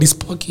everybody's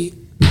pocket.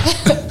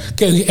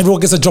 Everyone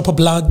gets a drop of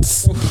blood.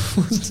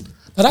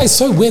 But that is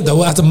so weird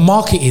though, as a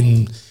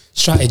marketing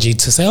strategy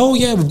to say, oh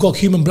yeah, we've got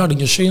human blood in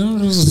your shoe.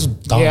 This is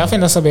dumb. Yeah, I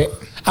think that's a bit.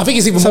 I think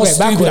it's even it's a more bit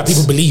stupid that backwards.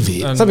 people believe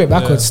it. It's a bit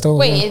backwards still.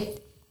 Wait,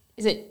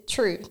 is it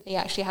true? They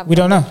actually have. We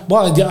don't know.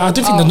 Well, I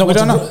don't think they know we what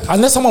don't to,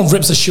 unless someone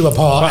rips a shoe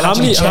apart. But and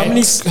actually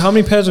checks. how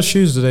many pairs of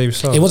shoes do they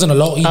sell? It wasn't a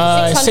lot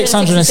either.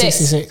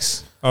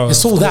 666. Oh,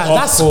 It's all that. of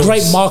That's course,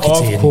 great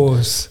marketing. Of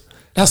course.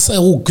 That's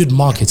all good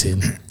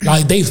marketing.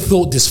 Like they've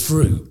thought this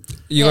through.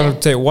 You're Yeah. gonna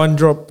take one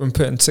drop and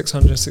put in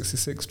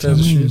 666 pairs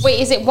of shoes. Wait,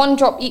 is it one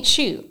drop each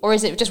shoe, or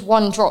is it just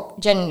one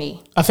drop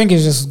generally? I think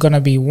it's just gonna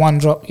be one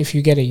drop. If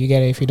you get it, you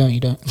get it. If you don't, you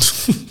don't.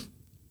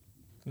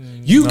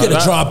 You get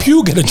a drop.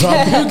 You get a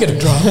drop. You get a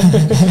drop.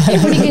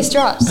 Everybody gets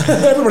drops.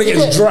 Everybody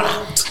gets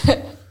dropped.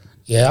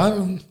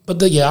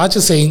 Yeah, I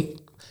just think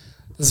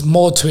there's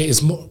more to it.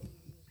 It's more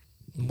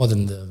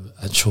than the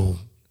actual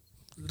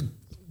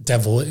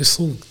devil. It's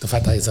all the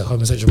fact that he's a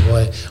homosexual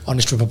boy on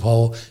a stripper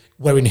pole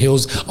wearing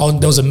heels.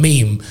 There was a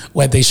meme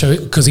where they show,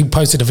 because he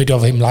posted a video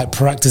of him like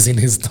practicing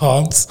his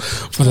dance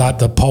for like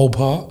the pole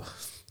part.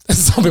 And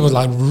some people were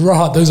like,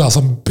 rah, those are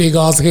some big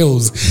ass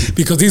heels,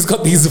 because he's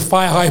got these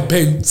thigh high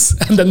boots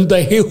and then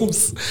the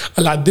heels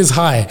are like this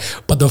high,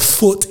 but the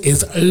foot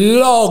is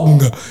long.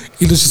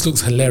 He just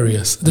looks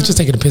hilarious. They're just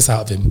taking a piss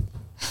out of him.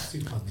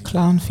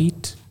 Clown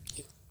feet.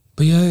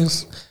 But yeah,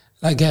 it's,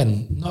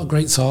 again, not a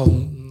great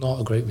song,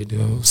 not a great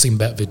video. I've seen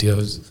better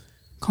videos.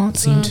 Can't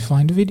seem to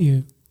find a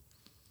video.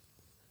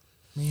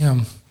 Yeah.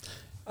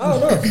 I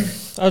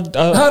don't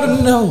know. I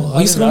don't know.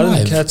 I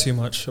didn't care too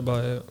much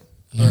about it.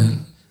 Yeah.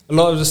 A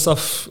lot of the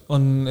stuff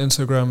on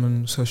Instagram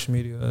and social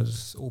media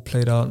is all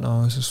played out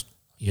now. It's just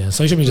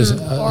Social media.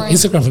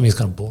 Instagram for me is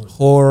kind of boring.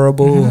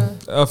 horrible.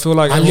 I feel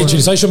like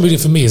Literally, social media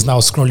for me is now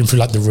scrolling through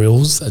like the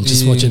reels and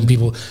just watching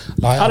people.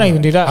 Like, I don't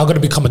even do that. I'm gonna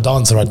become a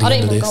dancer at the I don't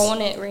end of even this. go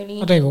on it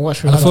really. I don't even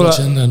watch And reels. I'm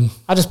watching and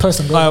I just post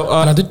and go.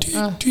 I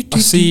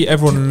see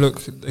everyone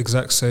look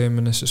exact same,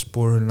 and it's just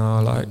boring now.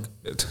 Like,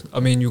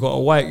 I mean, you got a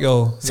white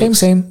girl,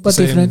 Same, but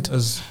same different.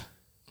 as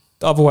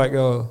the other white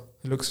girl.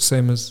 Who looks the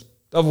same as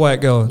the other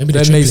white girl. Maybe the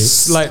then they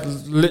triplets. like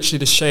literally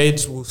the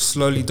shades will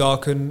slowly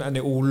darken, and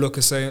it all look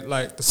the same,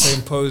 like the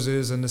same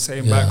poses and the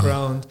same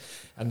background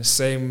and the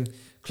same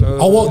clothes.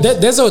 Oh well,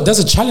 there's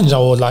a challenge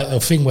or like a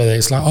thing where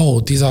it's like, oh,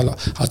 these are like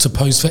how to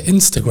pose for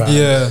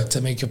Instagram,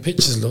 to make your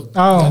pictures look.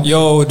 Oh,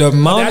 Yo, the They're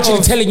amount actually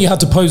of telling you how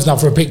to pose now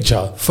for a picture.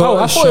 I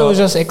thought it was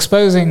just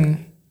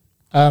exposing.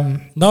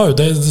 No,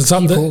 there's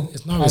some. People.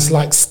 It's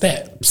like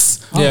steps.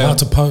 Yeah. How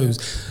to pose.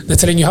 They're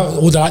telling you how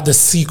all the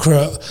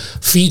secret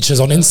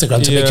features on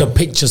Instagram to make your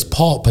pictures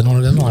pop and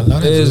all of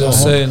that. It is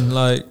insane.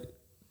 Like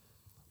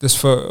this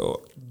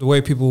photo, the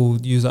way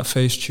people use that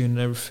face tune and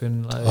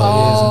everything. Like,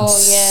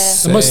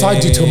 The most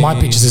I do to my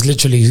pictures is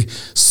literally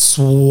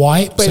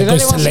swipe. Wait, so it did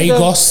goes to anyone see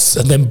Lagos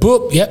and then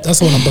boop. Yep, that's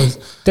the one I'm post.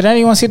 Did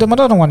anyone see the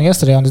Madonna one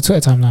yesterday on the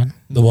Twitter timeline?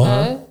 The what?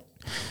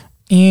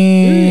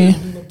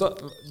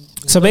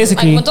 So Like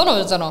basically,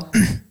 Madonna.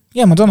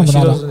 yeah, Madonna. she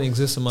doesn't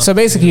exist in my. So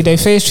basically, they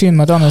face tuned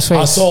Madonna's face.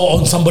 I saw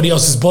on somebody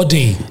else's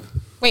body.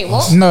 Wait,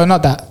 what? No,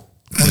 not that.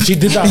 She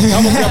did that.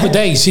 That was the other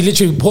day. She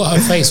literally put her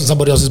face on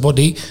somebody else's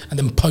body and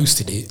then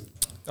posted it.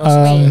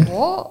 Wait,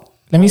 what?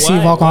 Let me see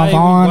if I can Why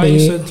find are you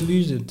so it.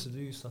 deluded to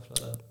do stuff like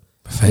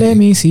that? Let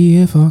me see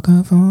if I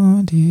can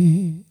find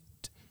it.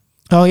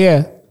 Oh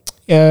yeah.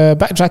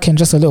 Backtracking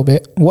just a little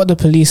bit. What the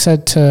police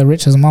said to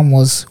Richard's mum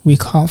was, "We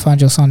can't find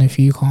your son if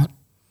you can't."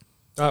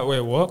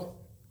 Wait, what?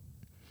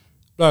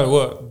 No,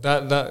 what?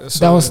 That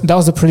was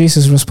the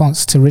police's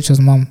response to Richard's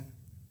mum.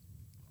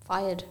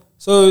 Fired.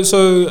 So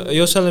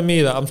you're telling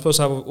me that I'm supposed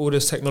to have all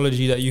this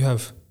technology that you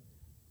have,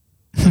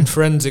 and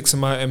forensics in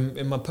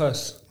my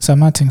purse? So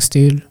my thing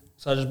still.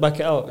 So I just back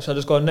it out. Should I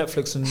just go on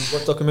Netflix and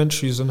watch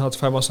documentaries on how to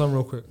find my son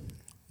real quick?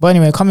 But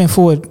anyway, coming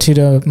forward to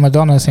the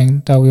Madonna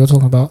thing that we were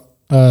talking about,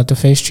 the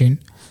face tune.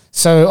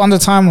 So on the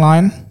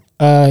timeline,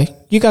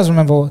 you guys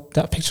remember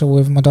that picture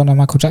with Madonna and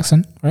Michael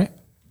Jackson, right?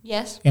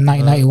 Yes. In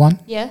 1991.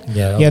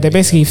 Yeah. Yeah, they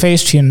basically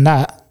face tuned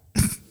that.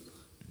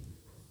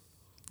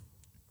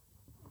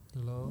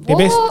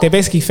 They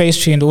basically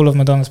face tuned all of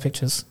Madonna's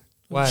pictures.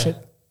 Why? Shit.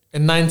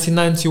 In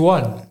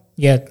 1991.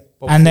 Yeah,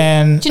 and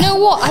then Do you know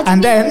what? I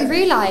and didn't then even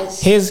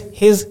realize. here's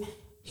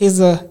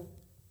the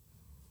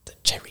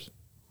cherry.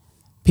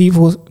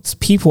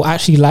 People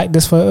actually liked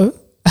this photo,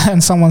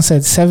 and someone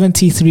said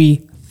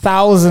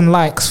 73,000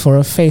 likes for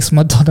a face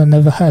Madonna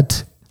never had.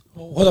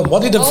 Hold on,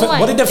 what did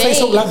the face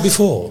look like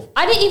before?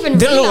 I didn't even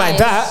Didn't realize. look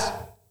like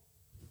that.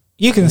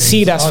 You can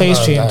see that's face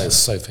no, tuned. that is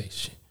so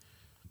face tuned.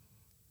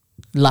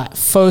 Like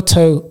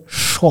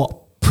Photoshop.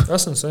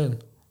 That's insane.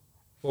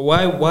 But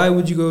why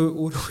would you go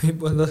all the way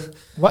by the?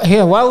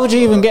 Why would you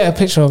even get a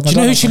picture of Do you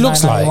know Madonna who she from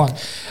looks like?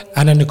 1991?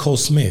 Anna Nicole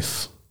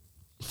Smith.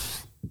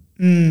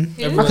 I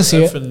can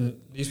see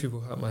it. These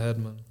people hurt my head,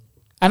 man.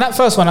 And that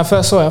first one, I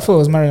first saw it, I thought it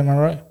was Marilyn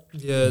Monroe.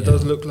 Yeah, it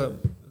does look like.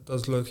 It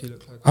does low-key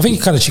look like. I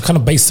think she kind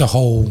of based the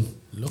whole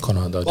look on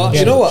her though. Well, didn't you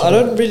she? know what? I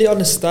don't really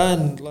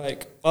understand.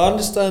 Like, I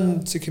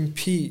understand to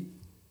compete.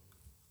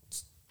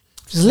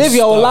 Just live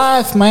your Stuff.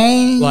 life,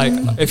 man. Like,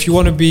 if you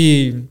want to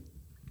be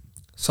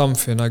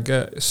something, I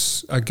get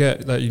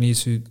that you need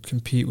to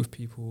compete with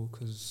people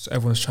because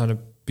everyone's trying to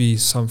be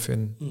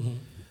something. Mm-hmm.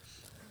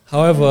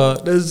 However,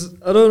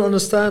 I don't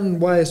understand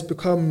why it's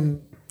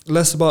become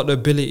less about the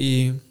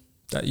ability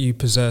that you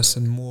possess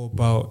and more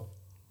about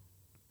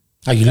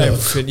How you look.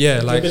 everything.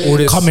 Yeah, like all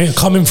this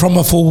Coming from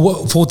a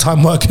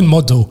full-time working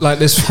model. like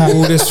this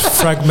all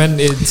this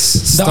fragmented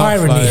stuff. The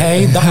irony, like,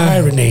 hey? The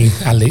irony,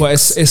 Alex. But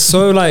it's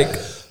so like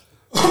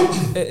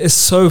it's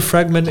so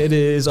fragmented. It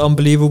is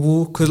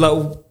unbelievable because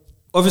like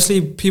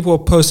obviously people are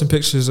posting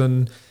pictures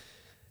and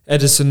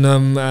editing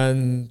them,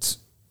 and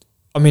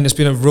I mean it's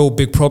been a real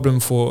big problem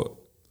for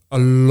a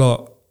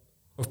lot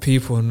of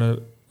people, and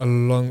a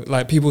long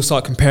like people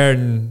start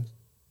comparing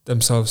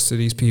themselves to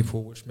these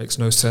people, which makes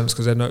no sense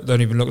because they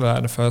don't even look like that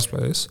in the first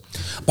place.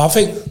 But I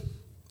think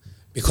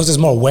because there's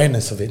more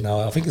awareness of it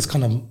now. I think it's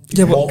kind of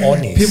more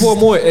honest. People are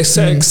more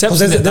accepting.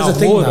 There's it now a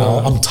thing more, now.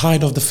 though. I'm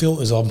tired of the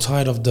filters, or I'm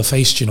tired of the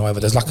face tune, or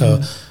whatever. There's like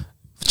a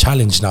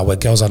challenge now where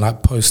girls are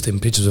like posting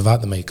pictures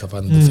without the makeup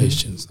and the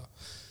face tune stuff.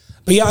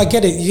 But yeah, I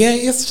get it. Yeah,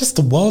 it's just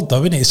the world,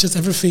 though, isn't it? It's just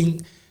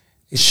everything.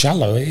 It's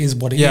shallow. It is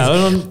what it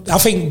is. I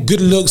think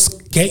good looks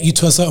get you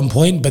to a certain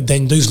point, but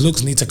then those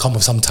looks need to come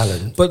with some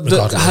talent. But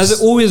has it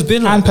always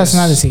been like and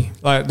personality?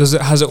 Like,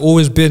 has it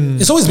always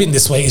been? It's always been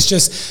this way. It's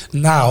just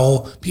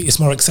now it's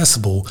more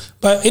accessible.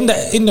 But in the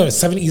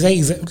 70s,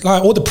 80s,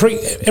 like all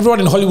everyone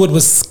in Hollywood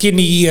was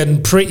skinny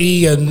and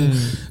pretty, and do you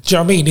know what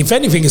I mean? If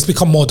anything, it's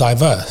become more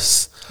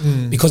diverse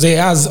because it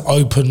has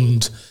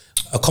opened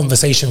a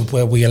conversation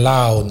where we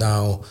allow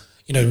now.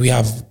 You know, we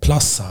have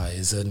plus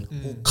size and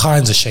all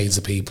kinds of shades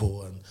of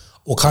people and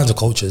all kinds of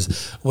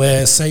cultures.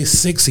 Where, say,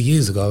 60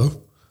 years ago,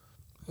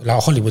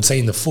 like Hollywood, say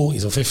in the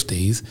 40s or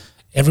 50s,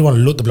 everyone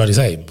looked the bloody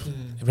same.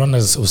 Everyone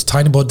was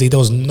tiny body. There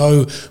was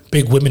no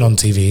big women on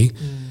TV.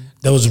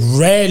 There was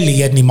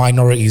rarely any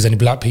minorities, any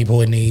black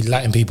people, any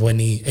Latin people,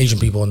 any Asian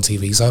people on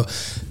TV. So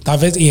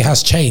diversity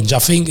has changed. I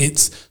think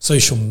it's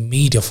social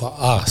media for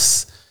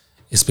us.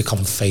 It's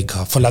become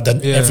faker for like the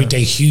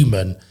everyday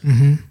human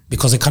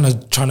because they're kind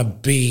of trying to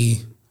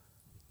be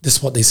this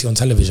is what they see on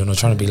television or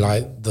trying to be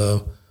like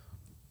the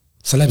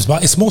celebs,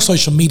 but it's more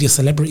social media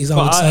celebrities,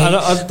 I would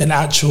say, than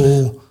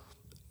actual.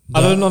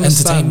 I don't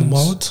understand entertainment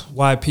world.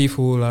 Why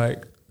people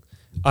like.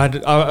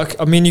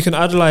 I mean, you can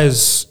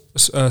idolize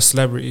a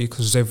celebrity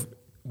because they've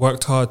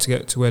worked hard to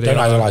get to where they are.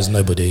 Don't idolize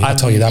nobody. I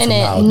tell you that from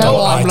now. No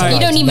one. You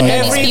don't even know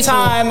Every these people.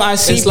 time I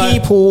see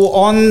people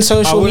on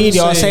social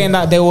media saying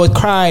that they would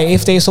cry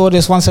if they saw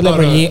this one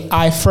celebrity,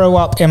 I throw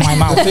up in my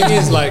mouth. The thing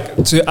is,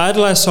 like, to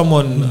idolize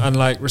someone and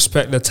like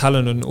respect their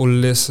talent and all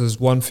of this is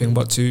one thing,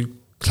 but to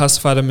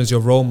classify them as your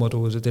role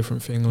model is a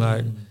different thing.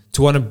 Like,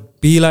 to want to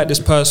be like this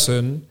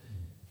person,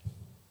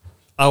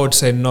 I would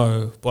say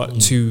no,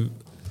 but to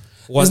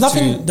want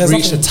to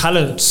reach the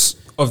talents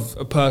of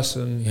a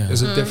person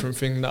is a different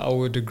thing that I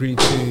would agree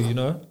to, you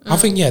know? I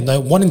think,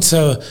 wanting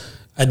to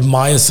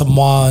admire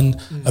someone,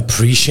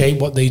 appreciate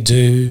what they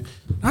do,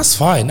 that's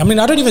fine. I mean,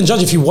 I don't even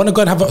judge if you want to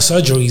go and have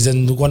surgeries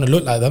and want to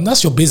look like them.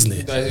 That's your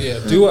business.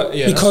 Do what,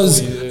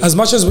 because as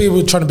much as we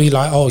were trying to be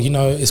like, oh, you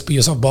know, it's be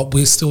yourself, but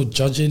we're still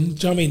judging.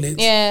 Do you know what I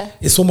mean?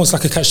 It's almost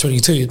like a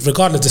catch-22.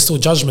 Regardless, there's still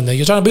judgment there.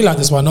 You're trying to be like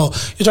this one, or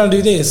you're trying to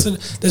do this. And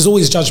there's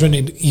always judgment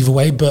in either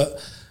way, but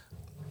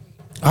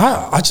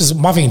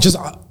my thing, just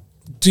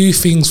do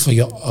things for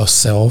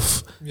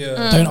yourself.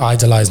 Don't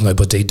idolize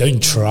nobody.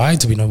 Don't try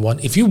to be no one.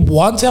 If you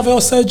want to have your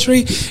surgery,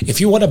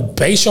 if you want to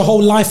base your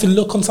whole life and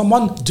look on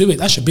someone, do it.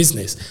 That's your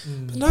business.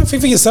 But no,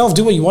 think for yourself.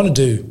 Do what you want to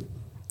do.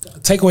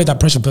 Take away that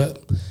pressure. But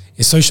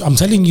it's social. I'm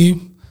telling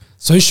you,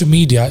 social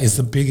media is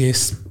the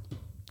biggest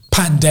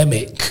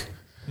pandemic.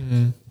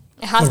 It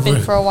has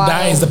been for a while.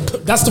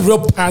 That's the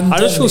real pandemic. I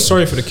just feel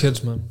sorry for the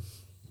kids, man.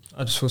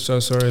 I just feel so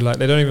sorry. Like,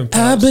 they don't even.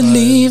 I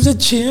believe the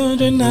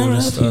children are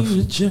our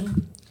future.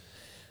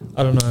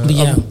 I don't know.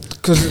 Yeah.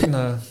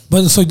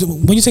 But so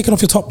when you taking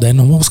off your top then,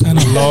 what's going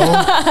on? For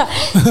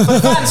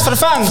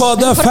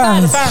the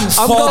fans.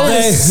 For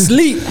the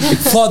sleep.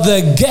 For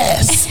the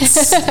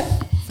guests.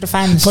 For the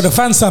fans. For the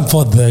fans and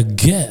for the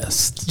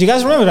guests. Do you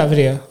guys remember that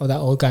video of that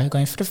old guy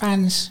going for the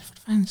fans? For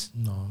the fans.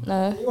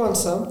 No. You want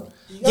some?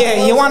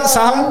 Yeah, you want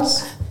some?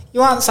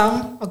 You want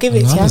some? I'll give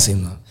it to you. I haven't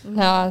seen that.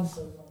 No.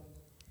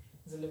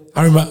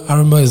 I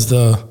remember it's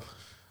the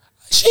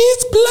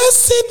she's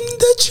blessing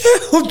the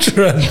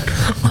children.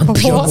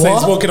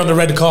 Beyonce's walking on the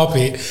red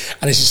carpet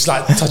and it's just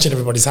like touching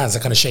everybody's hands,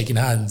 they're kind of shaking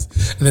hands.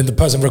 And then the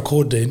person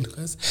recording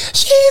goes,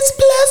 she's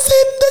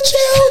blessing the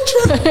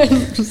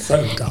children.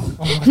 So dumb.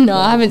 No,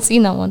 I haven't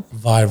seen that one.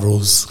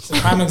 Virals.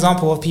 Prime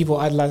example of people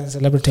idolizing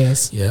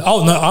celebrities. Yeah.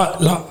 Oh, no, I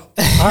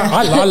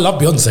love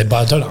Beyonce, but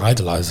I don't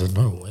idolize her.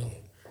 No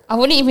way. I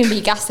wouldn't even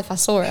be gassed if I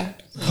saw her.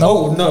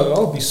 No, I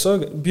would be so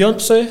good.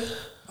 Beyonce?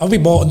 I'll be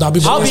more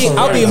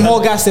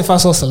gassed if I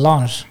saw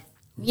Solange.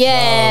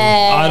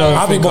 Yeah.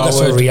 I'll be more gassed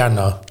for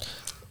Rihanna.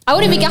 I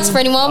wouldn't be gassed for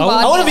anyone.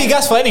 I wouldn't be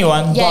gassed for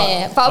anyone.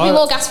 Yeah, but I'll be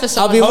more gassed for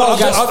Solange. I'll be more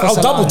gassed for I'll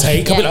Solange. double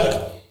take. I'll be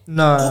like,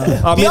 no.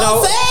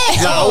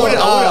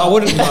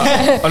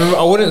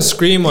 I wouldn't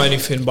scream or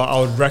anything, but I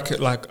would record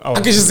like. I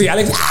could just see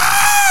Alex.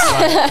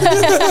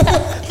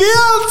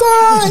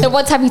 The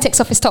one time he takes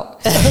off his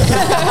top.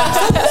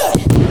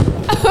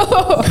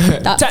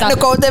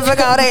 Technical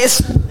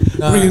difficulties.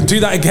 We're going to do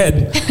that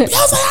again.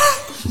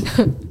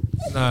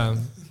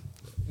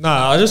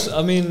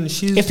 I mean,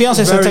 she's. If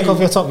Beyonce said take off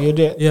your top, you'd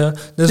do it. Yeah.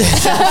 There's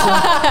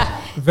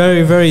a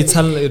very, very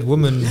talented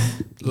woman.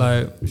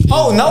 Like.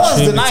 No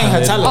one's denying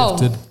her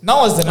talent. No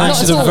one's denying. And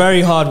she's a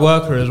very hard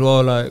worker as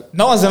well. Like.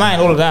 No one's denying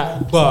all of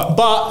that.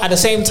 But at the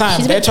same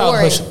time, their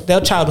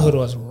childhood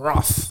was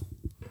rough.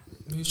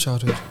 Whose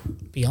childhood?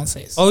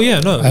 Beyonce's. Oh yeah,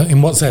 no.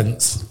 In what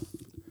sense?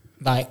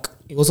 Like,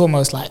 it was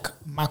almost like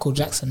Michael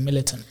Jackson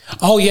militant.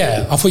 Oh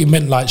yeah, I thought you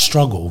meant like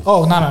struggle.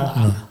 Oh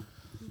no.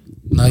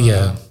 No,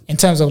 yeah. In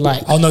terms of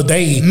like,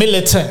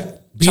 militant.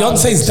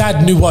 Beyonce's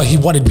dad knew what he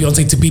wanted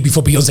Beyonce to be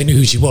before Beyonce knew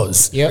who she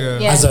was.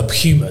 Yep. Yeah. As a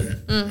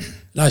human.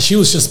 Like she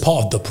was just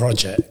part of the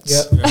project.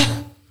 Yeah.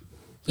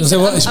 I'm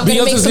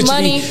gonna make some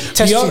money.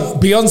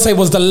 Beyonce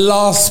was the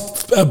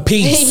last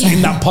piece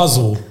in that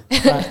puzzle.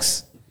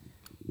 Facts.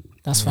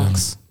 That's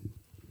facts.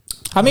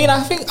 I mean,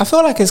 I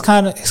feel like it's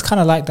kind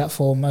of like that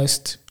for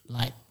most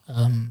like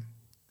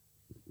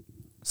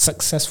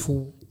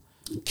successful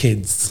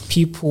kids,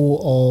 people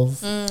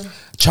of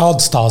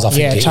child stars. I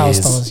think child it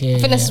is. stars. Yeah, I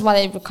think this is why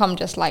they become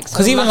just like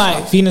because even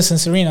like Venus and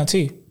Serena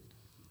too.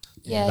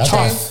 Yeah,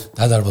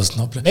 that was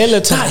not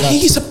militant.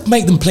 He used to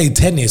make them play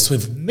tennis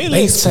with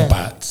baseball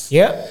bats.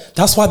 Yeah,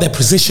 that's why their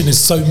precision is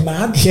so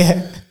mad.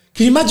 Yeah.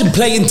 Can you imagine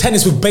playing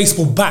tennis with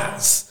baseball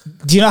bats?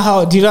 Do you know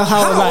how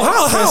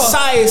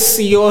precise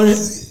your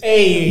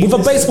aim with a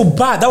baseball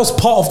bat? That was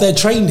part of their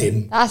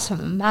training. That's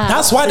mad.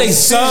 That's why they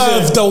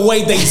serve the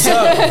way they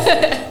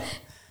serve.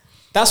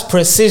 That's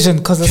precision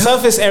because the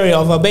surface area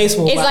of a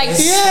baseball it's bat like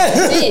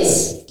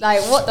this.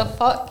 Like what the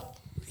fuck?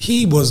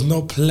 He was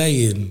not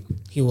playing.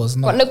 He was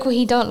not. But look what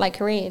he done, like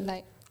creating,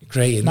 like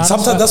creating.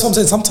 Sometimes that's what I'm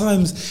saying.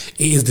 Sometimes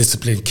it is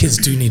discipline. Kids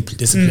do need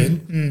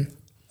discipline.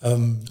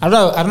 I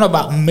don't know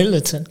about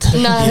militant.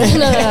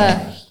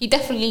 No. He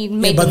definitely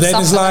made them then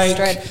it's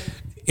like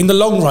in the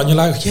long run, you're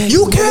like,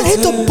 you can't hit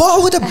the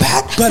ball with a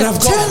bat, but I've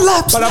got 10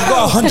 laps. But I've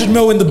got 100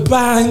 mil in the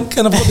bank,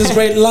 and I've got this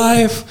great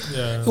life.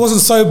 It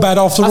wasn't so bad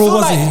after all,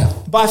 was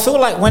it? But I feel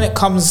like when it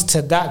comes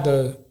to that,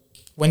 though,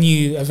 when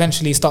you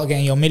eventually start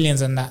getting your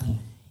millions and that,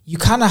 you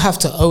kind of have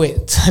to owe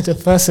it to the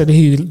person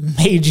who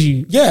made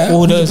you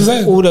all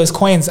those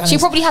coins. And she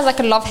probably has like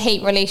a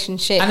love-hate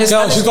relationship. And she's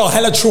got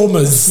hella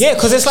traumas. Yeah,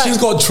 because it's like she's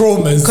got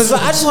traumas. Because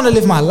like, I just want to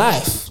live my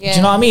life. Yeah. Do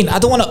you know what I mean? I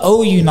don't want to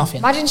owe you nothing.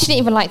 Imagine she didn't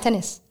even like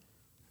tennis.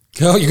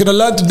 Girl, you're gonna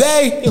learn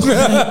today.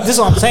 This is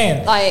what I'm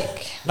saying.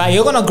 Like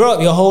you're gonna grow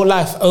up your whole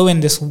life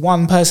owing this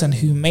one person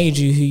who made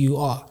you who you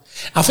are.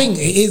 I think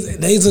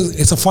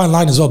it's a fine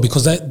line as well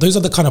because those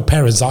are the kind of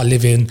parents that are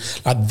living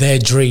like their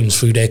dreams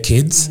through their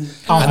kids,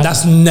 and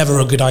that's never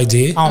a good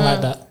idea. I don't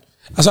like that.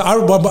 So I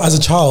remember as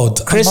a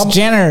child, Kris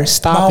Jenner,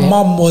 my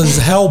mum was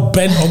hell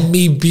bent on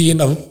me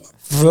being an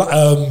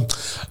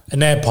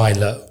air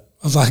pilot.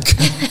 I was like,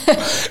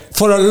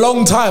 for a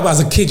long time as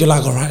a kid, you're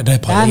like, all right, an air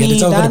pilot.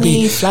 It's all going to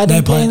be an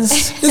air pilot.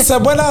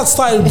 Listen, when I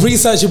started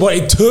researching what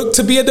it took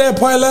to be an air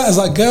pilot, I was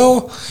like,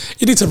 girl,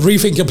 you need to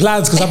rethink your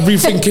plans because I'm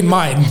rethinking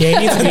mine.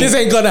 This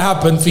ain't going to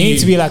happen for you. You need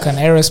to be like an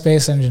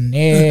aerospace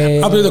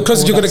engineer. I mean, the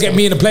closest you're going to get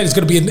me in a plane is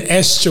going to be an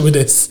air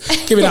stewardess,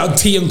 giving out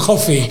tea and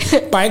coffee.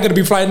 But I ain't going to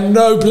be flying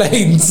no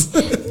planes. To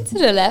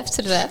the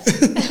left.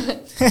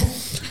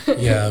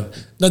 Yeah.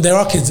 No, there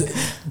are kids.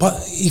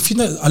 But if you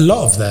know, a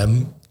lot of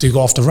them do go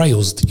off the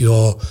rails.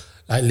 You're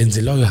like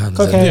Lindsay Lohan and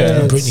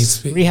Britney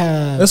Spears.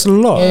 Rehab. That's a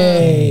lot.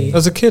 Hey.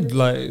 As a kid,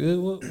 like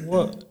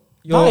what?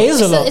 It is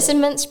a lot. It's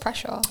immense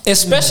pressure,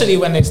 especially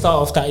when they start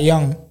off that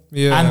young.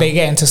 Yeah. And they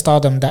get into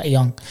stardom that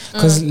young.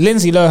 Because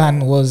Lindsay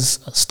Lohan was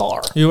a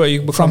star.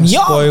 You become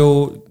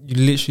spoiled.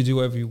 You literally do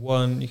whatever you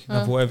want. You can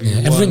have whatever you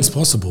want. Everything's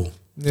possible.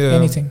 Yeah.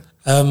 Anything.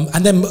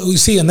 And then you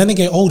see, and then they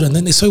get older, and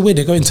then it's so weird.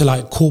 They go into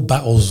like court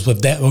battles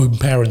with their own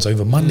parents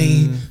over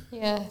money.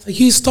 Yeah, like,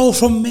 you stole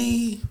from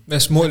me.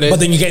 That's more. But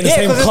then you get in the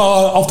same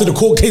car after the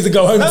court case and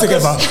go home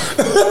together.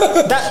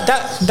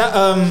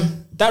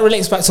 That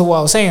relates back to what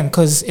I was saying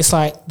because it's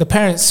like the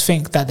parents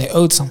think that they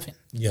owed something.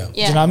 Yeah.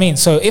 Do you know what I mean?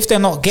 So if they're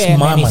not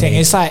getting anything,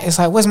 it's like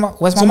where's my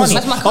money?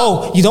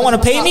 Oh, you don't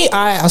want to pay me?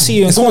 I'll see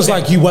you in court. It's almost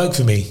like you work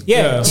for me.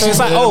 Yeah. So it's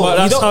like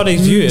that's how they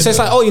view it. So it's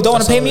like you don't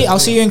want to pay me? I'll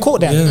see you in court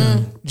then.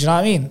 Do you know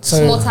what I mean?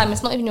 So more time.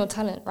 It's not even your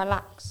talent.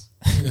 Relax.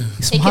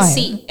 Take a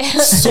seat.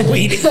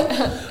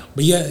 Saweetie.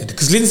 But yeah,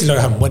 because Lindsay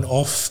Lohan went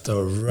off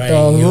the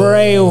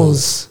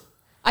rails.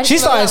 She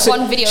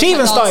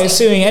even started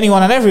suing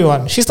anyone and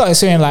everyone. She started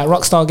suing like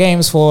Rockstar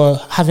Games for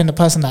having the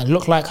person that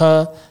looked like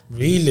her.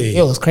 Really?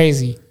 It was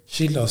crazy.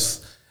 She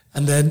lost.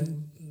 And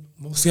then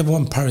what's the other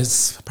one?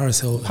 Paris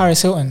Hilton.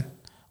 Paris Hilton.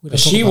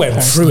 She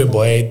went through it,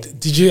 boy. Have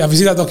you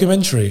seen that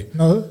documentary?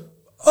 No.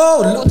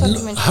 Oh,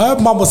 her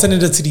mum was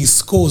sending her to these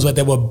schools where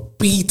they were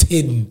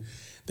beating.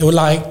 They were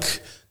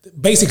like,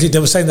 basically they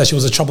were saying that she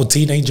was a troubled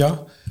teenager.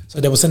 So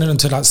they were sending her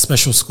to like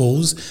special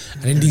schools.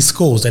 And in these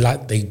schools, they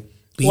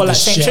beat like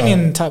St.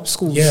 Trinian type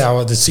schools. Yeah, I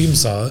would assume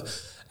so.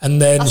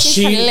 And then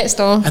she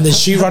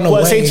ran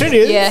away. What, St.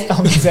 Trinian?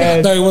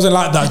 Yeah. No, it wasn't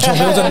like that. It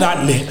wasn't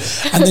that lit.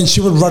 And then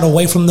she would run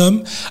away from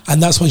them.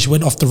 And that's when she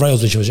went off the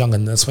rails when she was young.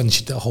 And that's when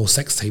the whole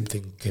sex tape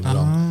thing came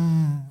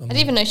along. I didn't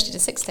even know she did a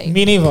sex tape.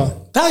 Me neither.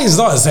 That is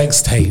not a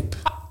sex tape.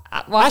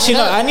 Actually,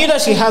 no. I knew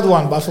that she had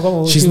one, but I forgot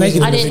what she's naked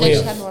in the I didn't know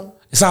video. she had one.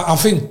 It's like, I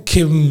think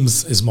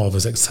Kim's is more of a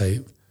sex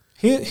tape.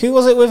 Who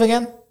was it with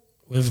again?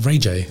 With Ray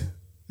J.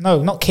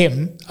 No, not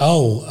Kim.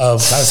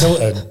 Paris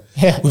Hilton.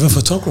 Yeah. With a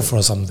photographer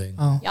or something.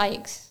 Oh.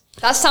 Yikes.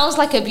 That sounds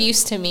like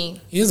abuse to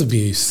me. It is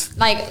abuse.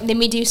 Like, let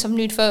me do some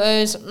nude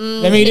photos.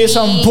 Let me do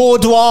some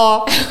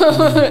boudoir.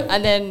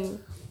 And then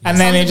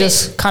it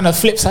just kind of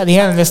flips at the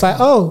end and it's like,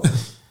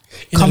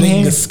 come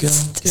here.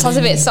 Sounds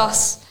a bit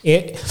sus.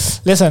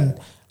 Listen,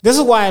 this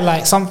is why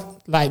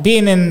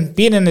being in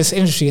this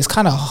industry is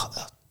kind of,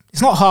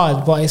 it's not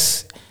hard, but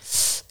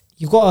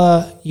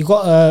you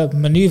gotta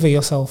maneuver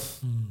yourself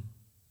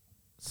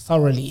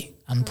thoroughly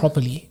and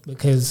properly,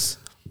 because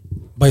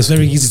But it's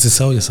very easy to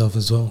sell yourself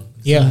as well.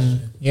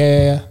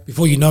 yeah.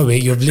 Before you know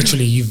it,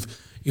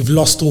 you've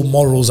lost all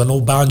morals and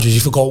all boundaries.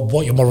 You forgot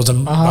what your morals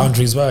and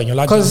boundaries were. And you're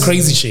like doing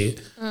crazy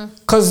shit.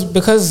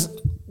 Because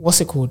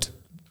what's it called?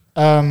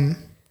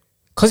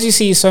 Because you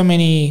see so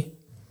many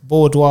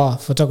boudoir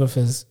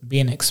photographers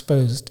being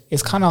exposed,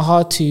 it's kind of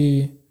hard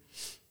to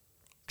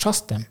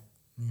trust them.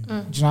 Do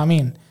you know what I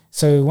mean?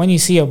 So when you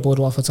see a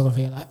boudoir photographer,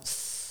 you're like,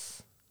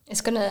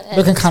 It's gonna end.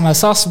 looking kind of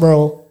sus,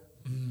 bro.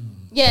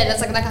 Yeah, there's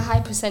like a high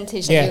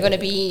percentage that Yeah. you're gonna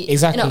be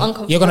Exactly. in an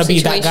uncomfortable You're gonna be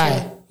situation.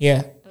 that guy. Yeah.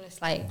 And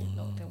it's like,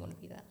 no, I don't want to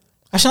be that.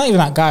 Actually, not even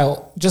that guy,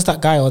 or just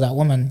that guy or that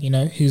woman, you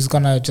know, who's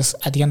gonna just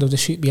at the end of the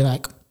shoot be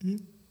like,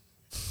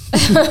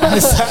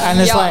 and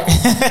it's Yeah.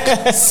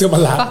 like, Sit on my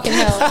lap. Fucking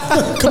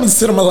hell. Come and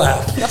sit on my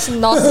lap. That's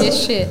nasty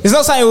as shit. it's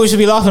not something we should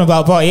be laughing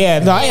about, but yeah,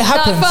 no, it It's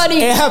happens. not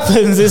funny. It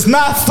happens. It's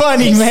not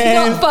funny, It's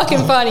man. not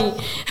fucking funny.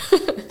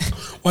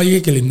 Why are you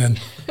giggling then?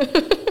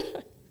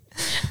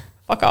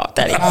 Fuck off,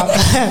 Danny.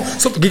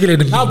 Stop giggling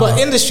at me. No, but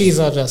man. industries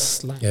are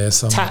just like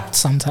tapped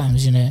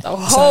sometimes, you know. The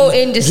whole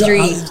industry.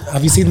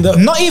 Have you seen the?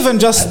 Not even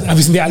just Have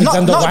you seen the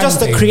Alexander not Wang just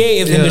the thing?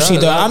 creative Yeah, industry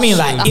though. I mean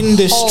like that's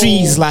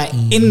industries,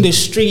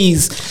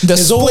 industries,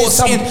 the always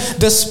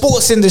the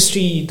sports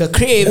industry, the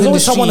creative There's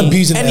always industry, someone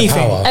abusing their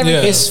anything. power.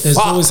 Everything. It's There's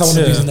always fucked.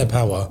 someone abusing their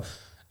power,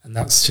 and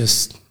that's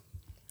just.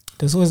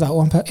 There's always that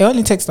one person. It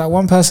only takes that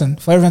one person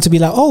for everyone to be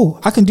like, oh,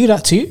 I can do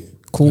that too.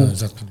 Cool. Yeah,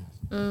 exactly.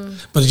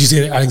 But did you see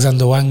the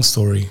Alexander Wang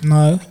story?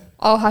 No.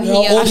 Oh, how Yeah,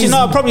 he all Actually,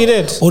 no, I probably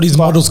did. All these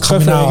models Go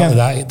coming for it out again.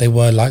 that they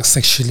were like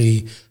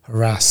sexually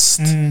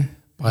harassed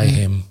by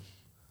him,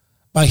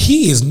 but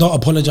he is not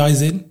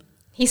apologizing.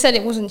 He said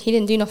it wasn't. He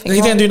didn't do nothing. He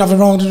wrong. didn't do nothing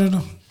wrong.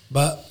 No.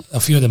 But a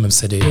few of them have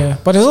said it. Yeah,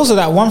 but there's also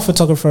that one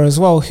photographer as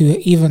well who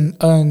even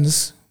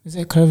owns, is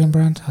it a clothing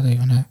brand? I don't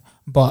even know.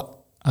 But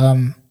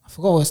I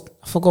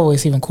forgot what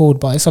it's even called,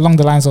 but it's along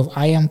the lines of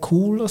I Am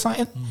Cool or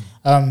something.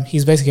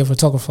 He's basically a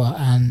photographer,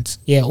 and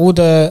yeah, all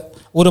the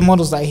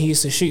models that he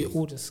used to shoot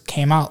all just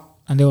came out,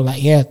 and they were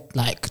like, yeah,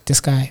 like this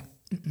guy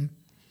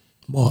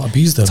Well,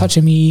 abused them.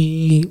 touching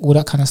me, all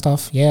that kind of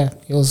stuff. Yeah,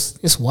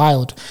 it's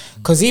wild.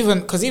 Cause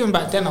even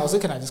back then I was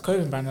looking at this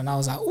clothing brand and I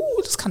was like,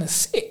 oh, this kind of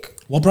sick.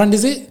 What brand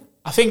is it?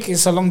 I think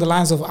it's along the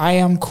lines of I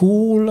Am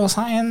Cool or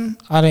something.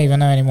 I don't even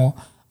know anymore.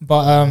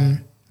 But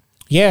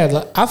yeah,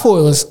 like, I thought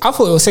it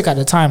was sick at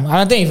the time. And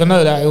I didn't even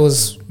know that it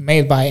was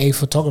made by a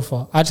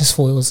photographer. I just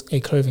thought it was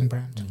a clothing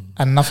brand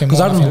and nothing more,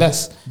 nothing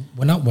less.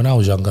 When I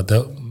was younger,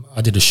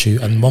 I did a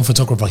shoot, and one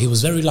photographer, he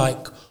was very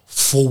like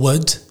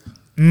forward.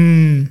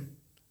 I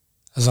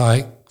was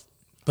like,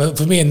 but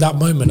for me in that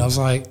moment, I was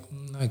like,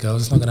 no, girl,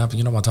 it's not gonna happen.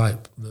 You're not my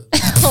type. But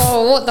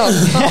Oh, what the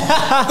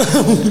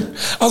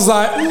fuck? I was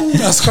like,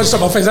 I scratched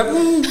up my face, like,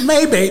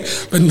 maybe,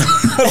 but no,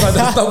 but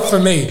that's not for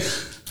me.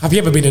 Have you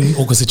ever been in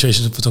awkward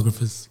situations with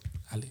photographers,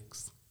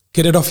 Alex?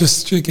 Get it off your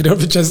street, get it off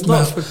your chest now.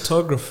 Not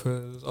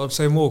photographers. I'd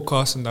say more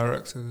casting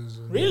directors.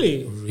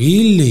 Really?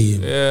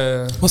 Really?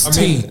 Yeah. What's I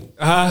tea? mean,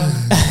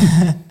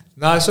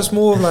 nah, it's just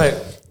more of like,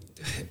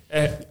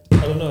 I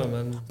don't know,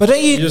 man. But don't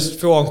you? You just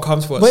feel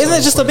uncomfortable. But isn't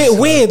it just a bit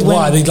weird Why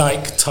are when? they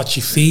like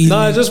touchy feely?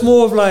 No, it's just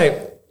more of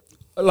like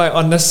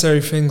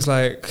unnecessary things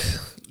like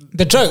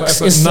The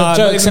jokes. If- It's nah,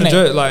 the not jokes, even innit? a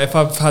joke. Like if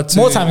I've had to,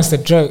 More time it's the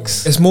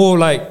jokes. it's more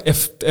like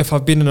if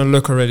I've been in a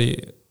look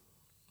already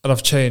and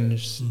I've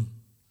changed,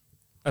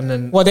 and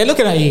then Well, they're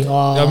looking at you.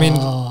 Oh. I mean,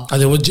 Are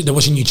they're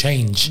watching you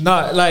change.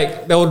 not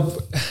like they would.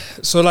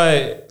 So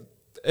like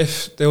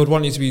if they would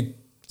want you to be,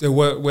 they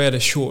wear the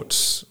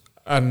shorts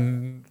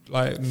and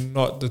like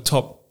not the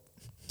top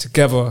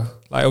together.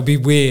 Like it'll be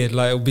weird.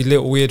 Like it'll be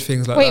little weird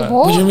things like Wait, that.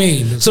 what? What do you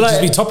mean? So, So like-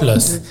 just be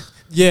topless.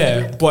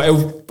 Yeah, but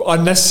it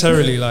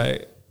unnecessarily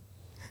like,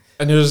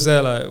 and you're just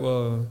there like,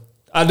 well,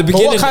 at the But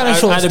beginning. what kind of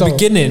shorts at the though?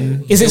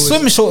 beginning, Is it was-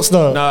 swim shorts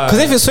though? Nah. Because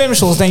if it's swim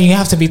shorts, then you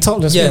have to be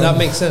topless. Yeah, bro. that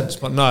makes sense.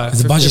 But no,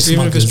 It's a bunch of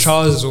even if it's smuggers.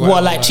 trousers or What,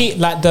 whatever, like cheap,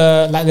 like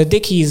the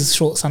Dickies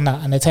shorts and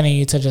that, and they're telling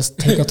you to just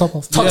take your top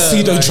off.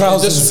 Tuxedo like,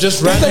 trousers.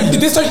 just This random.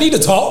 this don't need a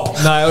top.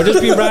 No, it'll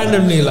just be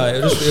randomly like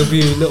it'll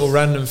be little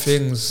random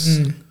things.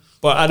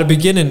 But at the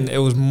beginning, it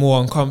was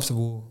more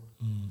uncomfortable.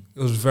 It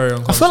was very I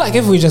uncomfortable. feel like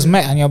if we just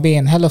met and you're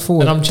being hella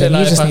forward, And I'm then chill, you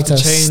like, just if I need have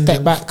to to change step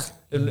and- back.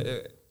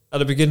 at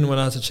the beginning when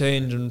I had to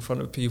change in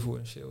front of people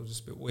and shit, it was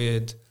just a bit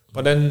weird.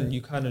 But then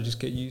you kind of just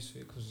get used to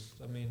it because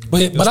I mean, But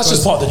you're that's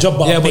just supposed- part of the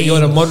job. Yeah, but you're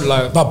in a model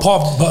like. But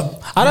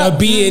I don't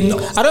being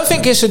I don't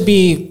think it should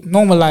be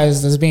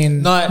normalized as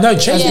being. No,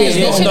 change Yeah, is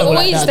being not there no,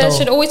 like that, there though.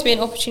 should always be an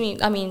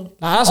opportunity. I mean,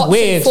 Nah, that's option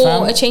weird, for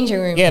fam. a changing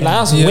room. Yeah, like,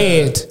 that's Yeah.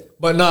 weird.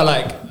 But no,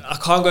 like I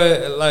can't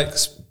go like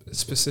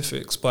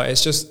specifics, but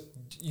it's just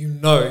you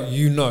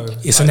know.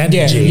 It's an Yeah,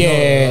 energy.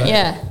 yeah.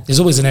 Yeah. There's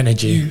always an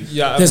energy.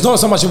 Yeah, There's not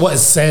so much of what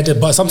is said,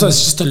 but sometimes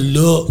it's just a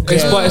look.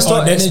 It's, but it's or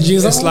not. an It's, energy.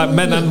 it's like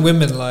men and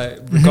women. Like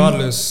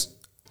regardless,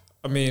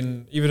 I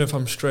mean, even if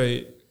I'm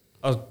straight,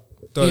 I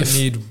don't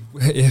need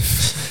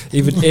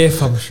even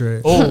if I'm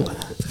straight.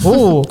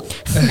 Oh,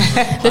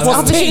 There's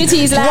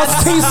opportunities, lads.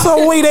 What's tea,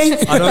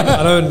 Saweetie?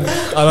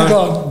 I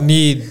don't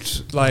need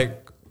like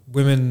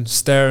women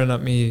staring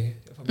at me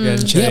if I'm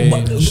getting changed. Yeah,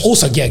 but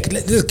also,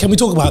 can we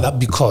talk about that?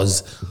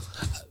 Because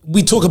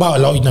we talk about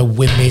a lot,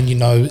 women,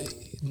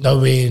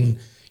 knowing,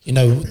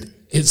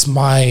 it's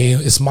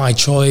my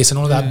choice and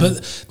all that.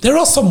 But there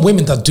are some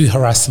women that do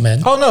harass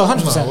men. Oh no,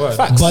 100%.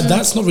 Facts. But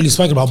that's not really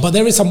spoken about. But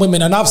there is some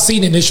women, and I've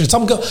seen in issues,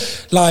 some girl,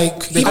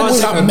 like even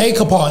with like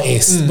makeup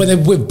artists, when they're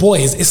with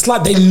boys, it's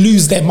like they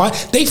lose their mind.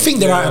 They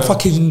think they're at a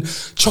fucking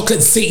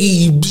Chocolate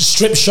City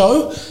strip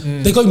show.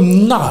 They go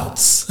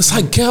nuts. It's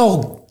like,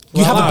 girl,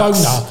 you have a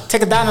boner.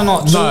 Take it down a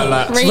notch. No,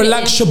 like Really?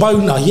 Relax your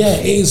boner. Yeah,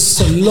 it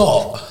is a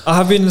lot. I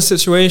have been in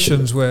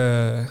situations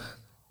where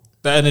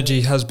the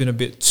energy has been a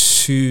bit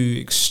too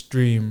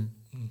extreme.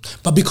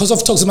 But because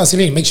of toxic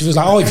masculinity, it makes you feel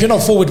like, if you're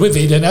not forward with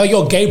it, then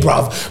you're gay,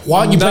 bruv. Why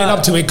aren't you playing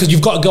up to it? Because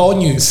you've got to go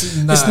on you.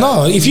 It's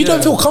not. If you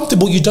don't feel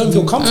comfortable, you don't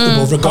feel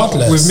comfortable,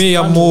 regardless. With me,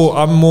 I'm more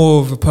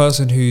of a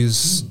person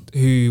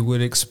who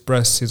would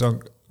express his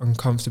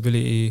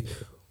uncomfortability,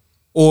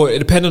 or it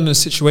depends on the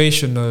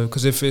situation though.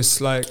 Because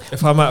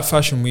if I'm at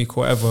Fashion Week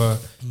or whatever,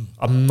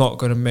 I'm not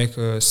gonna make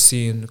a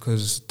scene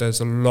because there's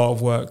a lot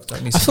of work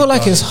that needs. I feel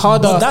like it's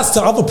harder. But that's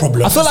the other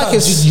problem. I feel like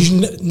it's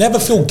you never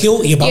feel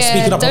guilty about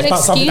speaking up about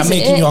something that's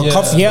making you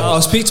uncomfortable. Yeah,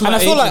 I'll speak to my and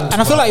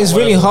I feel like it's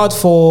really hard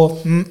for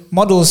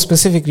models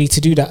specifically to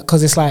do that,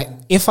 because it's like,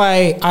 if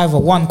I either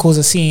one, cause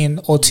a scene,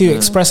 or two,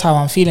 express how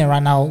I'm feeling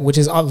right now, which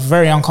is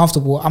very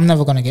uncomfortable, I'm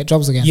never gonna get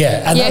jobs again.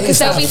 Yeah, because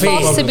they'll be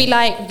fast to be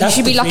like, you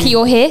should be lucky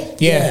you're here.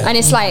 Yeah. And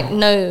it's like,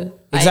 no.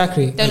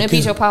 Exactly. Don't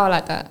abuse your power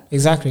like that.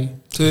 Exactly.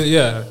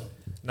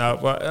 No,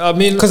 but I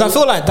mean, because I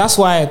feel like that's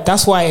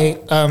why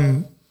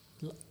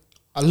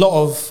a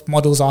lot of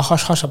models are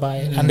hush about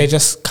it, and they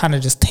just kind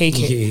of just take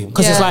it,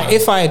 because it's like,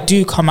 if I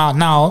do come out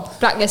now,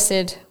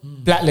 blacklisted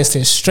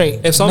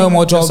straight, no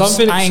more jobs,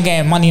 I ain't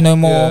getting money no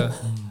more.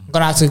 I'm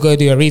gonna have to go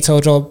do a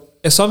retail job.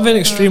 If something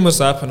extreme was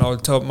to happen, I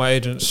would tell my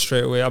agent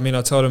straight away. I mean,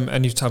 I tell them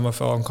anytime I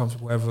felt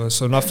uncomfortable, whatever.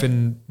 So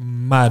nothing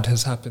mad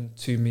has happened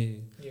to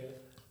me. Yeah.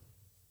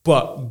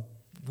 But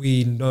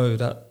we know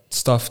that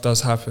stuff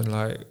does happen.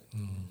 Like,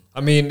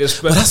 I mean,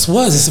 but that's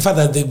worse. It's the fact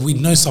that we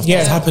know stuff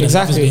that's happened.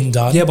 Exactly. And been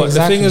done. Yeah, but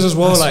the thing is as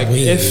well, that's like,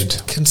 weird.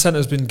 if consent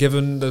has been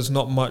given, there's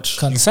not much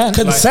consent.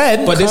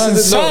 Consent, but this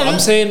is I'm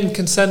saying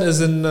consent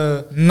as in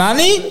the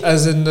nanny,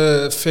 as in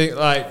the thing.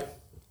 Like,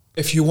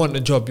 if you want a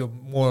job, you're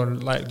more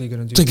likely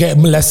gonna do to get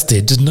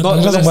molested. It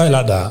doesn't work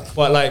like that.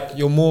 But like,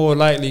 you're more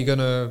likely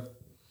gonna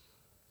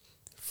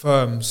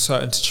firm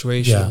certain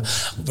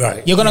situations. Yeah,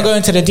 right. You're gonna go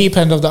into the deep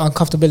end of the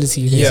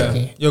uncomfortability.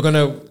 Basically. Yeah, you're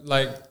gonna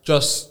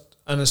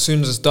and as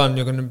soon as it's done,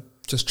 you're gonna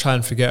just try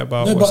and forget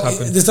about what's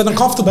happened. There's an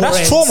uncomfortable. But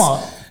that's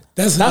trauma.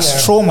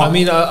 That's trauma. I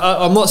mean,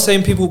 I'm not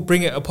saying people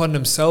bring it upon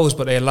themselves,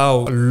 but they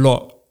allow a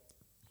lot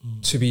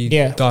to be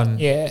done.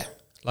 Yeah.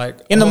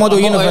 Like, in the model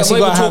universe, you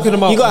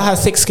gotta have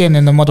thick skin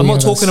in the model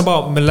universe. I'm not talking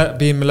about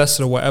being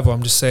molested or whatever.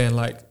 I'm just saying,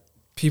 like,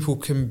 people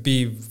can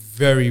be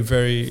very,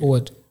 very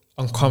forward,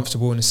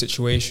 uncomfortable in a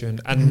situation,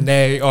 and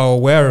they are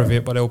aware of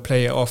it, but they'll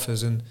play it off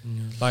as in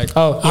like.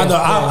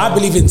 I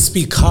believe in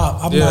speak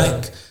up.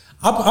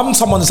 I'm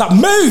someone that's like,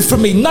 move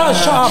from me. No,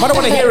 shut up. I don't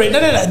want to hear it.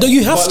 No.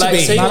 You have to be.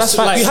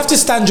 You have to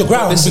stand your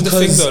ground. This is the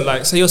thing though.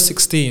 Like, say you're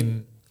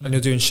 16 and you're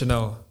doing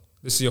Chanel.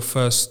 This is your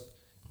first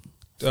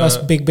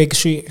big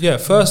shoot. Yeah,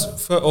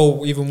 first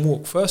or even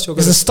walk. First,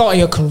 it's the start of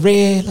your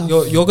career.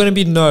 You're going to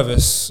be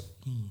nervous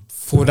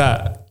for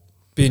that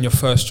being your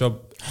first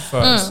job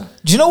first.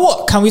 Do you know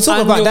what? Can we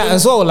talk about that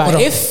as well? Like,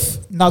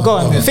 go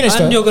on, finish.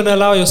 And you're going to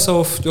allow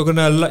yourself. You're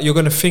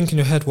going to think in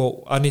your head,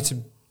 well, I need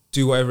to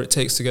do whatever it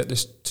takes to get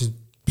this to.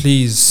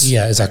 Please.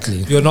 Yeah,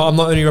 exactly. I'm not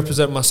only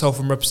representing myself,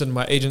 I'm representing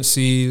my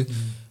agency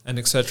and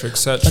etc.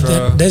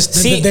 etc. There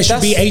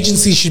should be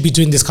agencies should be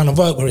doing this kind of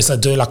work where it's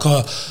like doing like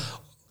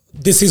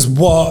this is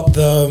what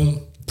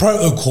the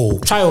protocol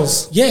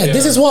trials.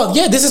 This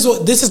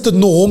is the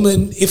norm,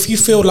 and if you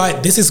feel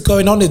like this is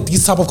going on,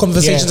 these type of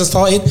conversations are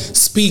starting,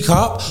 speak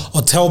up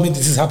or tell me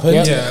this has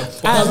happened.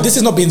 And this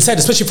is not being said,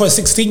 especially for a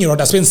 16-year-old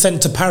that's been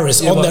sent to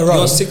Paris on their own.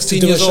 You're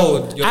 16 years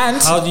old,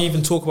 and how do you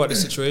even talk about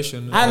this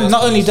situation? And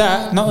not only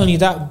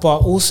that, but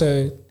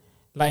also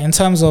like in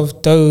terms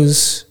of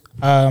those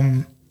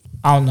I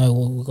don't know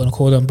what we're gonna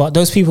call them, but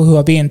those people who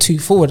are being too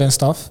forward and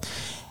stuff,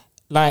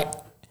 like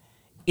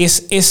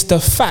it's the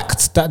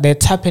fact that they're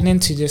tapping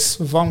into this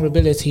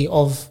vulnerability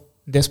of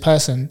this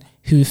person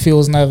who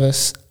feels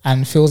nervous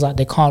and feels like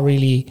they can't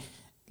really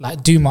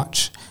like do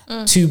much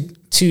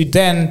to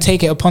then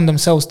take it upon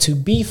themselves to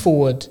be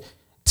forward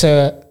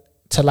to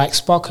like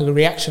spark a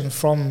reaction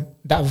from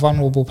that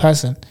vulnerable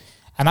person.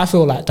 And I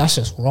feel like that's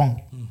just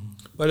wrong.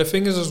 But the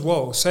thing is as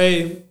well,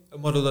 say a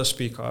model does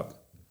speak up,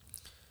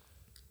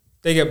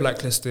 they get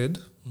blacklisted,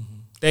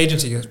 the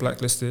agency gets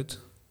blacklisted,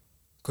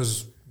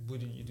 because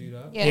wouldn't you do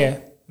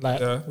that?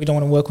 We don't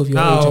want to work with your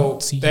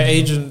agency. Their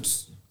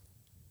agents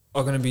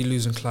are going to be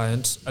losing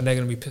clients, and they're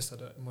going to be pissed at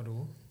that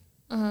model.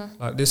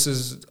 Like, this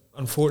is,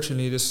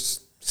 unfortunately,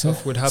 this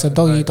stuff would happen.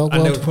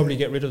 And they would probably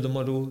get rid of the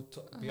model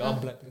to be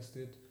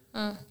unblacklisted.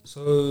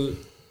 So,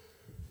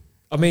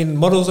 I mean,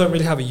 models don't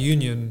really have a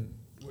union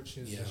which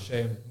is a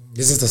shame.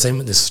 This is the same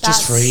with this.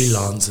 That's Just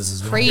freelancers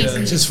as well.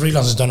 crazy. Just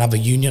freelancers don't have a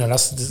union, and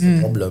this is the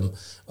problem.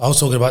 I was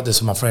talking about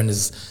this with my friend.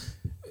 Is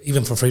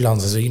even for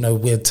freelancers, you know,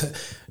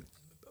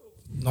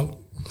 not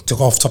to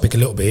go off topic a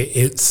little bit.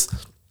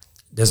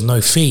 There's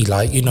no fee.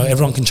 Like, you know,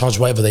 everyone can charge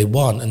whatever they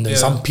want, and then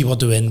some people are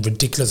doing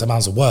ridiculous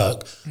amounts of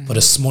work for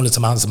the smallest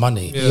amounts of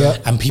money.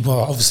 And people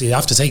obviously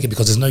have to take it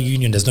because there's no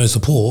union, there's no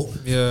support.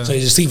 So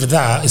it's either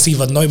that, it's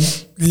either no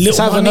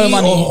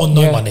money or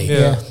no money.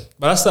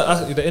 But that's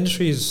the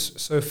industry is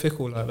so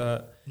fickle like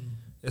that.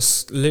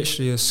 It's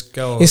literally a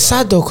scale. It's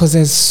sad though because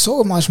there's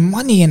so much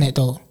money in it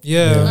though.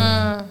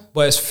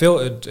 But it's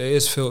filtered. It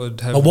is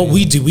filtered heavily. But what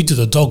we do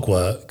the dog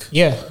work.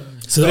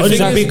 So the only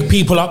big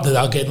people up there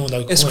that are getting all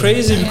those. It's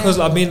crazy because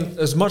I mean,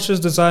 as much as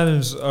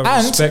designers are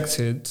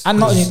respected, and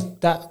not only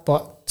that,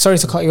 but sorry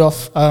to cut you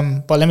off.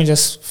 But let me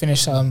just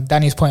finish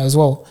Danny's point as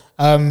well.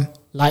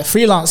 Like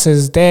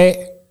freelancers, they're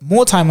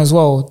more time as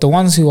well. The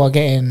ones who are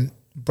getting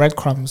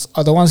breadcrumbs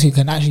are the ones who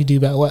can actually do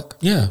better work.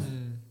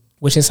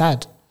 Which is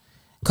sad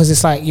because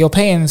it's like you're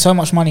paying so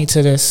much money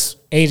to this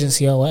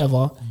agency or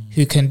whatever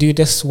who can do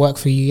this work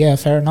for you. Yeah,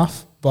 fair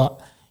enough,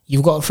 but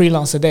you've got a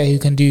freelancer there who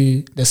can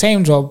do the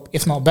same job,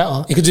 if not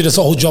better. He can do this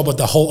whole job of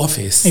the whole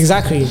office.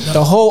 Exactly.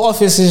 The whole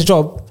office's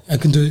job. I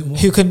can do it more.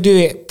 Who can do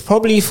it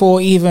probably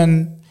for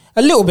even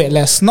a little bit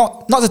less.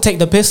 Not to take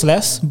the piss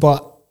less,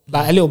 but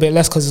like a little bit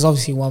less because it's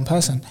obviously one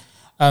person.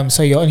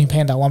 So you're only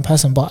paying that one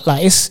person. But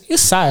like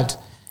it's sad.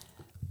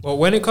 Well,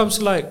 when it comes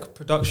to like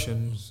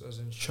productions, as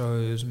in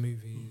shows,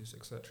 movies,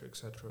 etc.,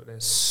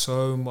 there's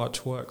so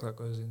much work that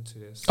goes into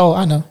this. Oh,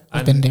 I know.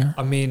 I've been there.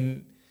 I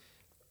mean,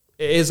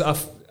 it is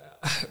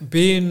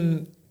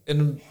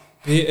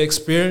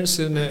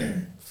experiencing it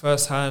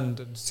firsthand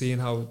and seeing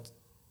how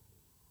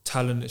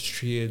talent is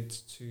treated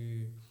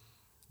to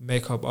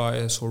makeup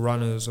artists or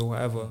runners or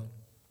whatever.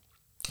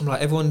 I'm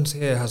like, everyone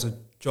here has a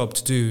job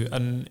to do,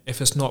 and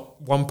if it's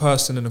not one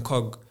person in a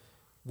cog,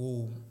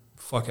 will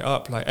fuck it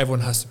up. Like everyone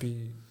has to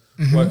be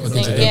working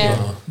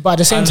together. But at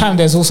the same time,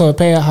 there's also a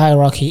payer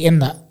hierarchy in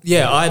that.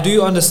 Yeah, I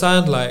do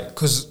understand. Like,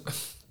 because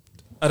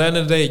at the end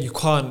of the day, you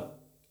can't.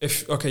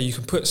 You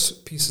can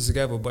put pieces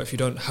together, but if you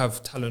don't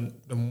have talent,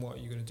 then what are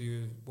you going to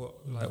do?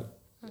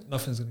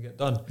 Nothing's going to get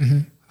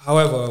done.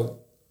 However,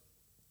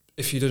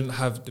 if you didn't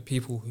have the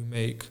people who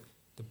make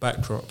the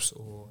backdrops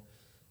or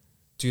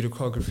do the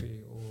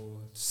choreography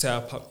or set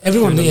up,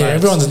 everyone's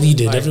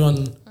needed. Like,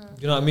 everyone,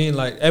 you know what I mean?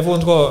 Like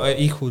everyone's got an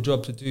equal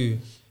job to do,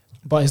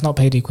 but it's not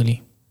paid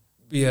equally.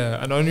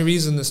 Yeah, and the only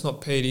reason it's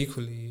not paid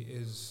equally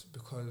is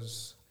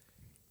because,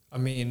 I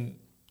mean.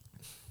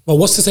 Well,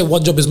 what's to say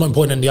one job is more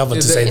important than the other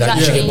to say that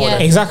you should get more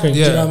than exactly. Do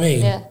you know what I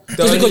mean?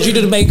 Just because you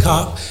did the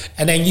makeup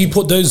and then you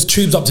put those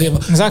tubes up together,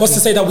 what's to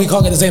say that we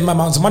can't get the same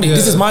amount of money?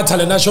 This is my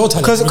talent, that's your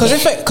talent.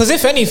 Because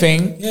if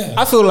anything,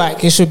 I feel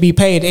like it should be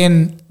paid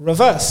in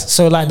reverse.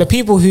 So like the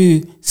people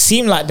who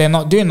seem like they're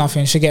not doing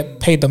nothing should get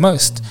paid the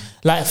most.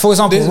 Like for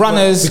example,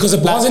 runners, because the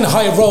ones in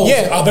higher roles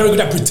are very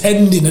good at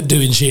pretending at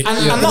doing shit.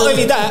 And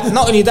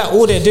not only that,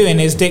 all they're doing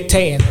is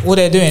dictating. All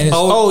they're doing is,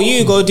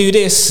 you go do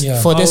this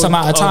for this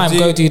amount of time,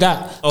 go do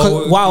that.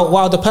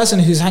 While the person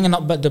who's hanging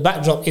up the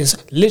backdrop is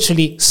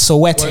literally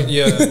sweating.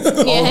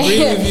 I'll agree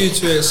with you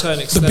to a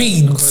certain extent. The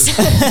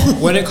beans.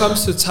 When it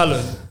comes to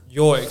talent,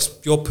 you're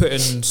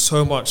putting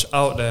so much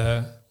out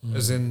there,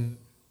 as in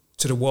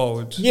to the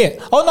world. Yeah.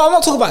 Oh no, I'm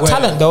not talking about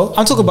talent though.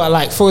 I'm talking about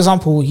like, for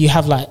example, you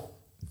have like.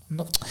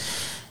 I'm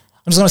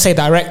just gonna say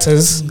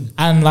directors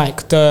and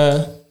like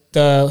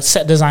the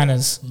set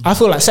designers. I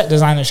feel like set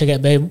designers should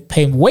get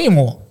paid way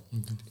more.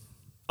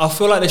 I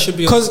feel like there should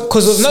be because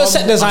with no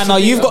set designer,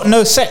 you've got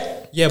no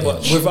set. Yeah,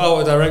 but without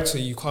a director,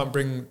 you can't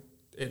bring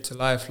it to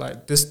life.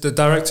 Like this, the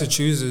director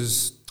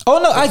chooses. Oh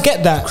no, I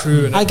get that.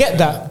 I get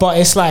that, but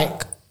it's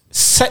like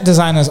set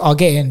designers are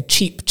getting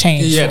cheap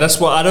change. Yeah, that's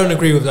what I don't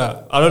agree with.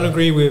 That I don't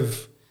agree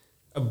with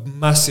a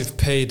massive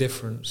pay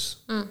difference.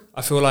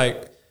 I feel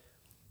like.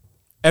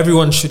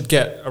 Everyone should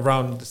get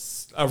around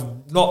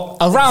not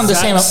around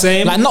the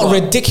same, like not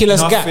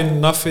ridiculous gap.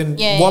 Nothing.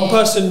 One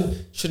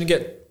person shouldn't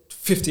get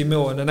 50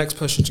 mil, and the next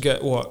person should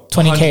get what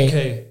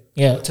 20k,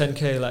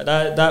 10k. Like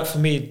that for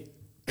me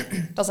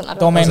doesn't add up.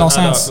 Don't make no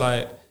sense.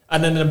 Like,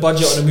 and then the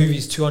budget on the movie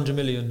is 200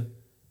 million,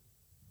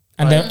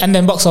 and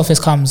then box office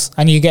comes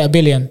and you get $1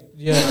 billion.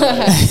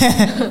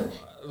 Yeah,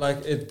 like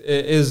it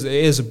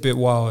is a bit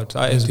wild.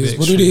 That is a bit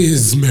what it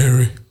is,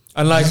 Mary.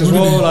 And like as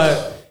well,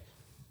 like.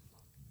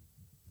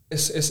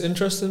 It's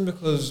interesting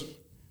because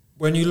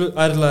when you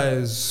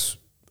idolize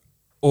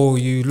or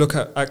you look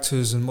at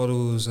actors and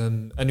models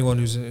and anyone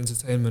who's in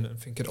entertainment and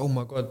thinking, oh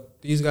my God,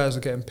 these guys are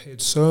getting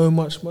paid so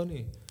much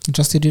money.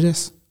 Just to do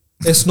this?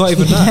 It's not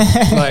even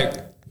that.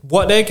 Like,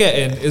 what they're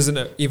getting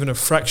isn't even a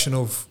fraction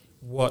of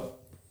what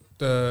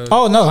the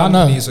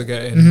companies are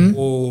getting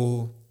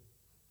or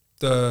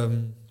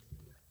the...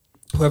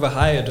 whoever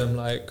hired them,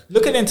 like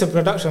looking into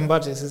production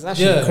budgets is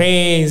actually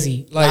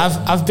crazy. Like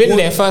I've been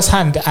there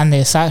firsthand, and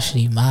it's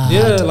actually mad.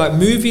 Yeah, like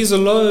movies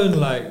alone,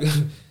 like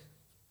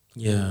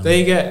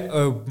they get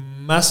a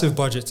massive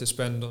budget to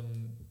spend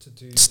on to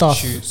do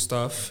shoot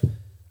stuff,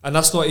 And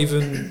that's not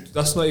even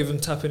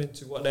tapping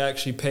into what they're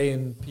actually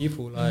paying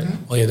people. Like,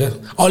 Oh yeah.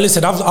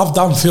 Listen, I've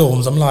done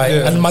films. I'm like,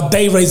 and my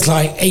day rate's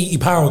like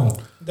 £80.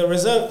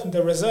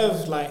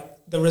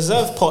 The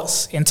reserve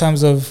pots in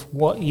terms of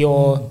what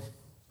you're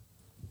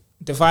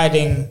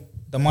dividing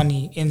the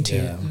money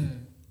into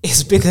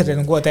is bigger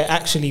than what they're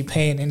actually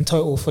paying in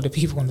total for the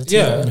people on the team.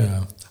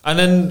 Yeah. And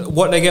then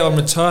what they get on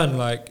return,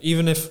 like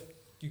even if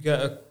you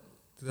get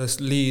this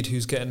lead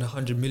who's getting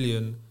 100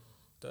 million,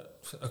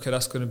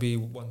 that's going to be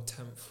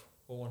 1/10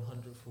 or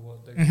 100th for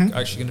what they're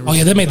actually going to. Oh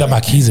yeah, they made that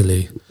back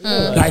easily.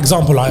 Like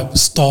example, like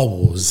Star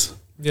Wars.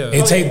 Yeah,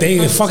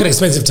 they're fucking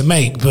expensive to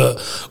make,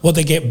 but what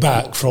they get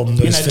back from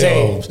those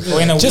films,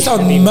 just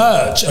on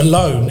merch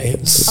alone,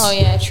 it's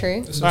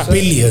true.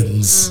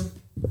 billions.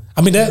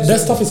 I mean, their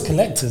stuff is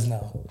collectors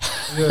now.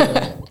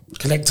 Yeah,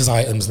 collectors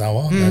items now,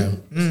 aren't they?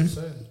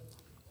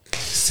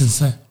 It's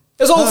insane.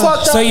 It's all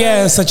fucked up.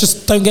 So so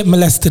just don't get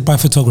molested by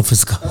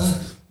photographers,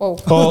 guys.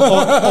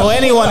 Or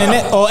anyone in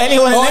it, or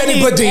anyone, or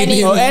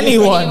anybody, or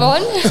anyone.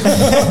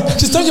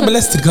 Just don't get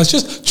molested, guys.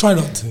 Just try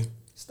not to.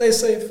 Stay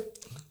safe.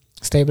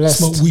 Stay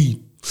blessed.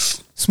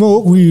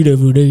 Smoke weed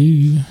every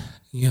day.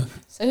 Yeah.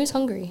 So who's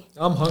hungry?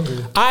 I'm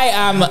hungry. I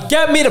am.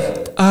 Get me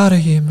out of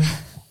here, man.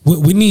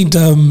 We need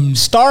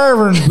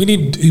starving. We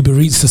need Uber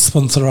Eats to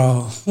sponsor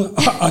our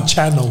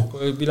channel.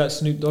 It would be like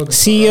Snoop Dogg.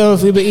 CEO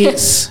of Uber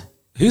Eats.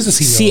 Who's the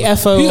CEO?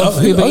 CFO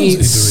of Uber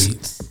Eats. Uber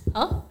Eats?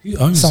 Huh? Who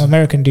owns Some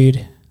American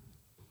dude.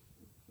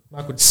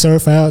 Michael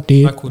Surf out,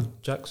 dude. Michael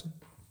Jackson.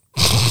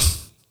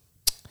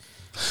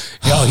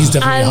 Yeah, he's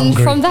definitely hungry.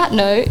 And from that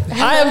note,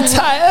 I am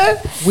tired.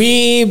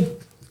 We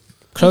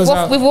close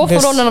out. We've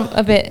waffled on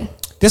a bit.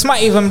 This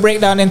might even break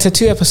down into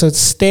 2 episodes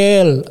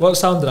still. What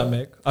sound did I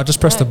make? I just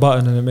pressed the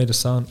button and it made a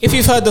sound. If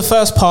you've heard the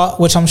first part,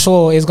 which I'm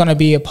sure is going to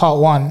be a part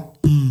 1,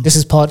 this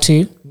is part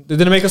 2. Did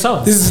it make a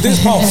sound? This is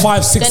part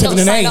 5, 6, They're 7, not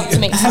and signed up to 8.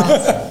 make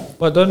sounds.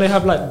 But don't they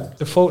have like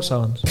default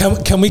sounds?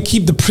 Can we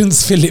keep the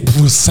Prince Phillip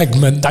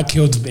segment? That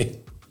killed me.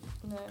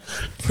 No.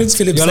 Prince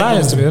Phillip You're segment lying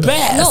was to me. the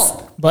best. No.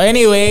 But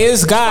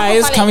anyways,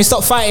 guys, can we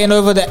stop fighting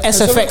over the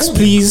SFX,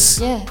 please?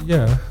 Yeah.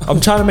 Yeah. I'm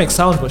trying to make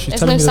sounds, but she's There's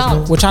telling no me there's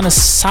sound. We're trying to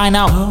sign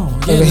out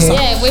over here.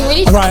 Yeah, we're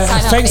really All right, trying to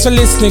sign up, thanks for babe.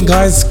 listening,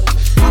 guys.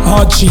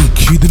 Archie,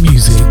 cue the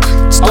music.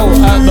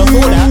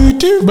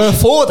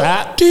 Before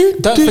that,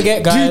 don't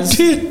forget, guys,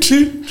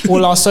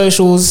 all our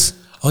socials,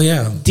 Oh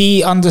yeah,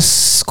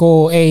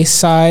 D_A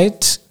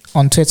side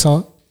on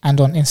Twitter and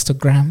on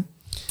Instagram.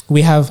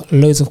 We have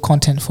loads of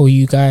content for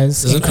you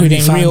guys, there's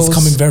including fans reels.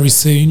 coming very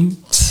soon.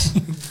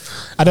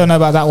 I don't know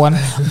about that one,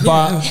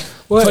 but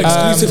For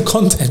exclusive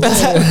content.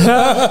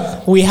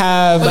 we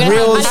have We're gonna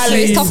reels. have Alex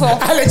with his top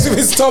off. Alex with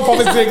his top off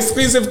is the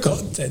exclusive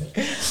content.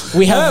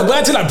 We have We're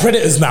acting like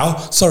predators now.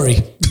 Sorry.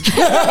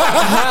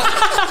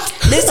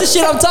 this is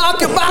shit I'm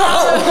talking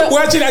about.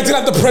 We're actually acting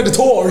like the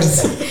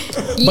predators.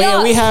 But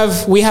yeah, we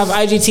have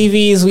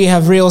IGTVs, we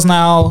have reels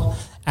now,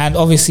 and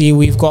obviously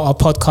we've got our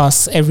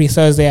podcasts every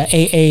Thursday at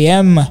 8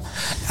 a.m.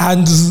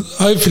 And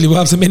hopefully we'll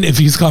have some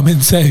interviews coming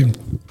soon.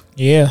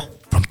 Yeah.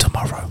 From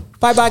tomorrow.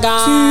 Bye bye,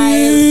 guys.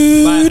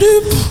 Bye.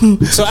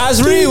 So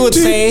as Rui would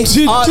say,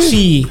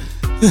 Archie,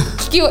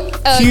 Cue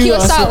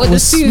us out with a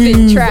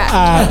soothing track.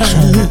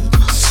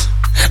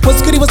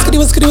 What's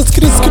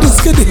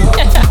goody?